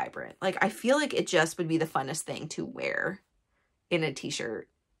so vibrant. Like, I feel like it just would be the funnest thing to wear in a t-shirt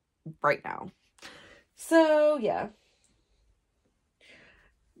right now. So yeah.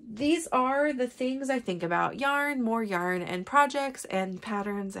 these are the things I think about. Yarn, more yarn, and projects and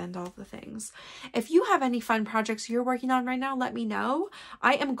patterns and all the things. If you have any fun projects you're working on right now, let me know.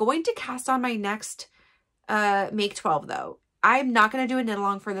 I am going to cast on my next Make 12 though. I'm not going to do a knit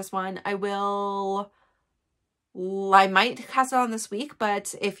along for this one. I might cast it on this week,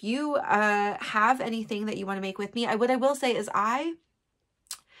 but if you have anything that you want to make with me, what I will say is I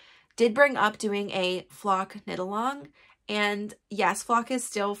did bring up doing a flock knit along. And yes, flock is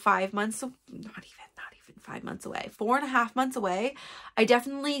still 5 months, not even 5 months away, 4.5 months away. I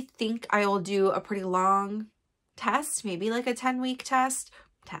definitely think I will do a pretty long test, maybe like a 10-week test.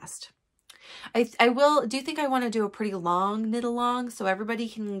 I do think I want to do a pretty long knit along so everybody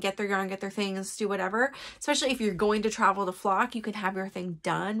can get their yarn, get their things, do whatever. Especially if you're going to travel to flock, you can have your thing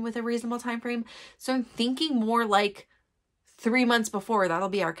done with a reasonable time frame. So I'm thinking more like 3 months before. That'll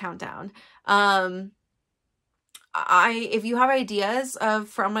be our countdown. If you have ideas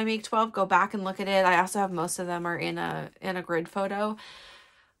from my Make 12, go back and look at it. I also have most of them are in a grid photo,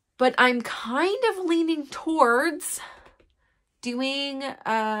 but I'm kind of leaning towards doing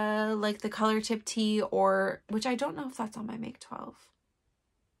like the color tip tee, or which I don't know if that's on my Make 12.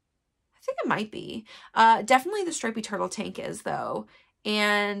 I think it might be. Definitely the stripy turtle tank is though,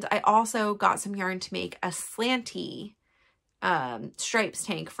 and I also got some yarn to make a slanty stripes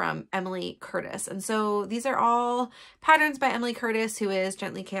tank from Emily Curtis. And so these are all patterns by Emily Curtis, who is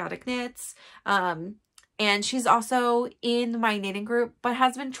Gently Chaotic Knits. And she's also in my knitting group, but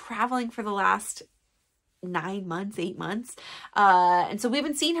has been traveling for the last 8 months. And so we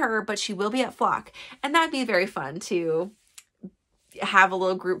haven't seen her, but she will be at Flock. And that'd be very fun to have a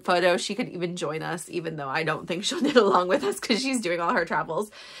little group photo. She could even join us, even though I don't think she'll knit along with us because she's doing all her travels.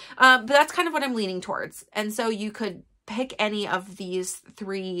 But that's kind of what I'm leaning towards. And so you could pick any of these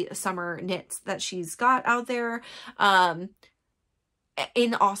 3 summer knits that she's got out there. And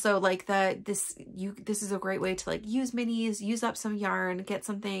also like this is a great way to like use minis, use up some yarn, get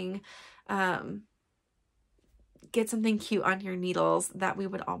something cute on your needles that we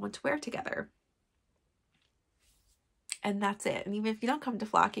would all want to wear together. And that's it. And even if you don't come to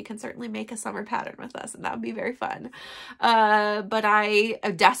Flock, you can certainly make a summer pattern with us, and that would be very fun. But I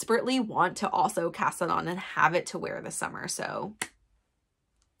desperately want to also cast it on and have it to wear this summer. So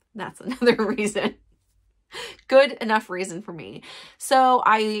that's another reason. Good enough reason for me. So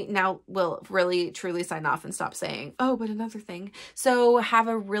I now will really truly sign off and stop saying, oh, but another thing. So have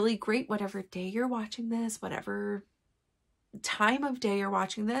a really great, whatever day you're watching this, whatever time of day you're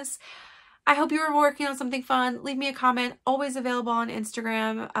watching this. I hope you were working on something fun. Leave me a comment. Always available on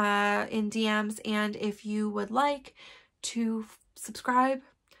Instagram in DMs. And if you would like to subscribe,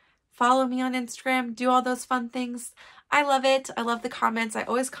 follow me on Instagram, do all those fun things. I love it. I love the comments. I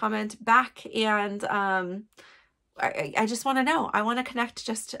always comment back, and I just want to know. I want to connect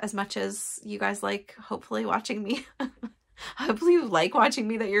just as much as you guys like, hopefully, watching me. Hopefully you like watching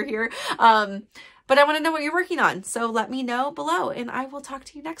me, that you're here. But I want to know what you're working on. So let me know below, and I will talk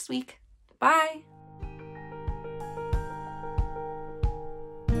to you next week. Bye.